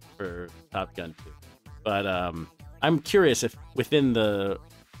shoe for Top Gun 2. But I'm curious if within the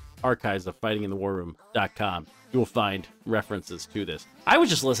archives of fightinginthewarroom.com you will find references to this. I would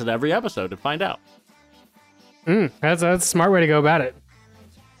just listen to every episode to find out. That's a smart way to go about it.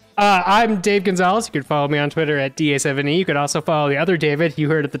 I'm Dave Gonzalez. You can follow me on Twitter at DA7E. You could also follow the other David you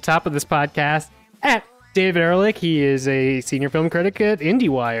heard at the top of this podcast at David Ehrlich. He is a senior film critic at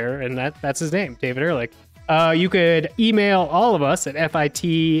IndieWire, and that's his name, David Ehrlich. You could email all of us at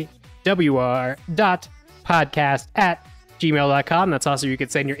fitwr.podcast@gmail.com. That's also you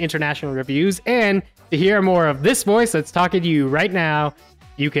could send your international reviews. And to hear more of this voice that's talking to you right now,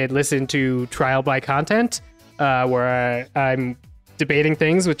 you could listen to Trial by Content, where I'm debating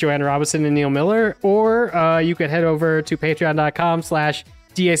things with Joanna Robinson and Neil Miller, or you could head over to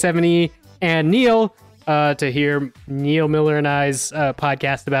patreon.com/DA7E and Neil to hear Neil Miller and I's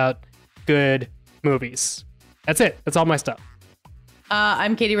podcast about good movies. That's it. That's all my stuff.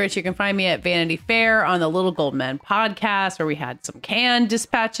 I'm Katie Rich. You can find me at Vanity Fair on the Little Gold Men podcast, where we had some canned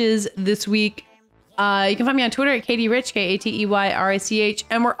dispatches this week. You can find me on Twitter at Katie Rich, KATEYRICH,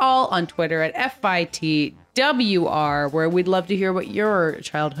 and we're all on Twitter at FITWR, where we'd love to hear what your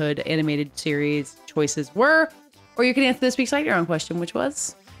childhood animated series choices were. Or you can answer this week's Light Your Own question, which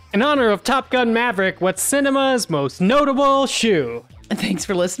was... In honor of Top Gun Maverick, what's cinema's most notable shoe? And thanks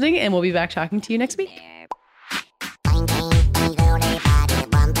for listening, and we'll be back talking to you next week.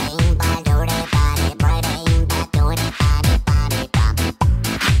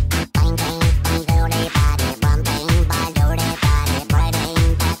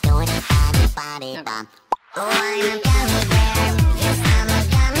 Oh, I'm a gummy bear. Yes, I'm a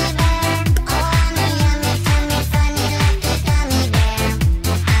gummy bear. Oh, I'm a yummy, tummy, funny, lucky gummy bear.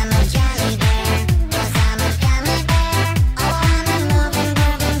 I'm a jolly bear. Yes, I'm a gummy bear. Oh, I'm a moving,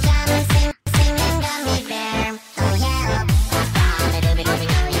 grooving, jamming, singing gummy bear. Oh, yeah.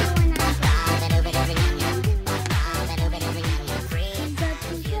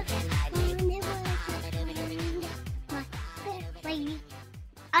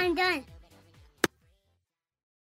 I'm done.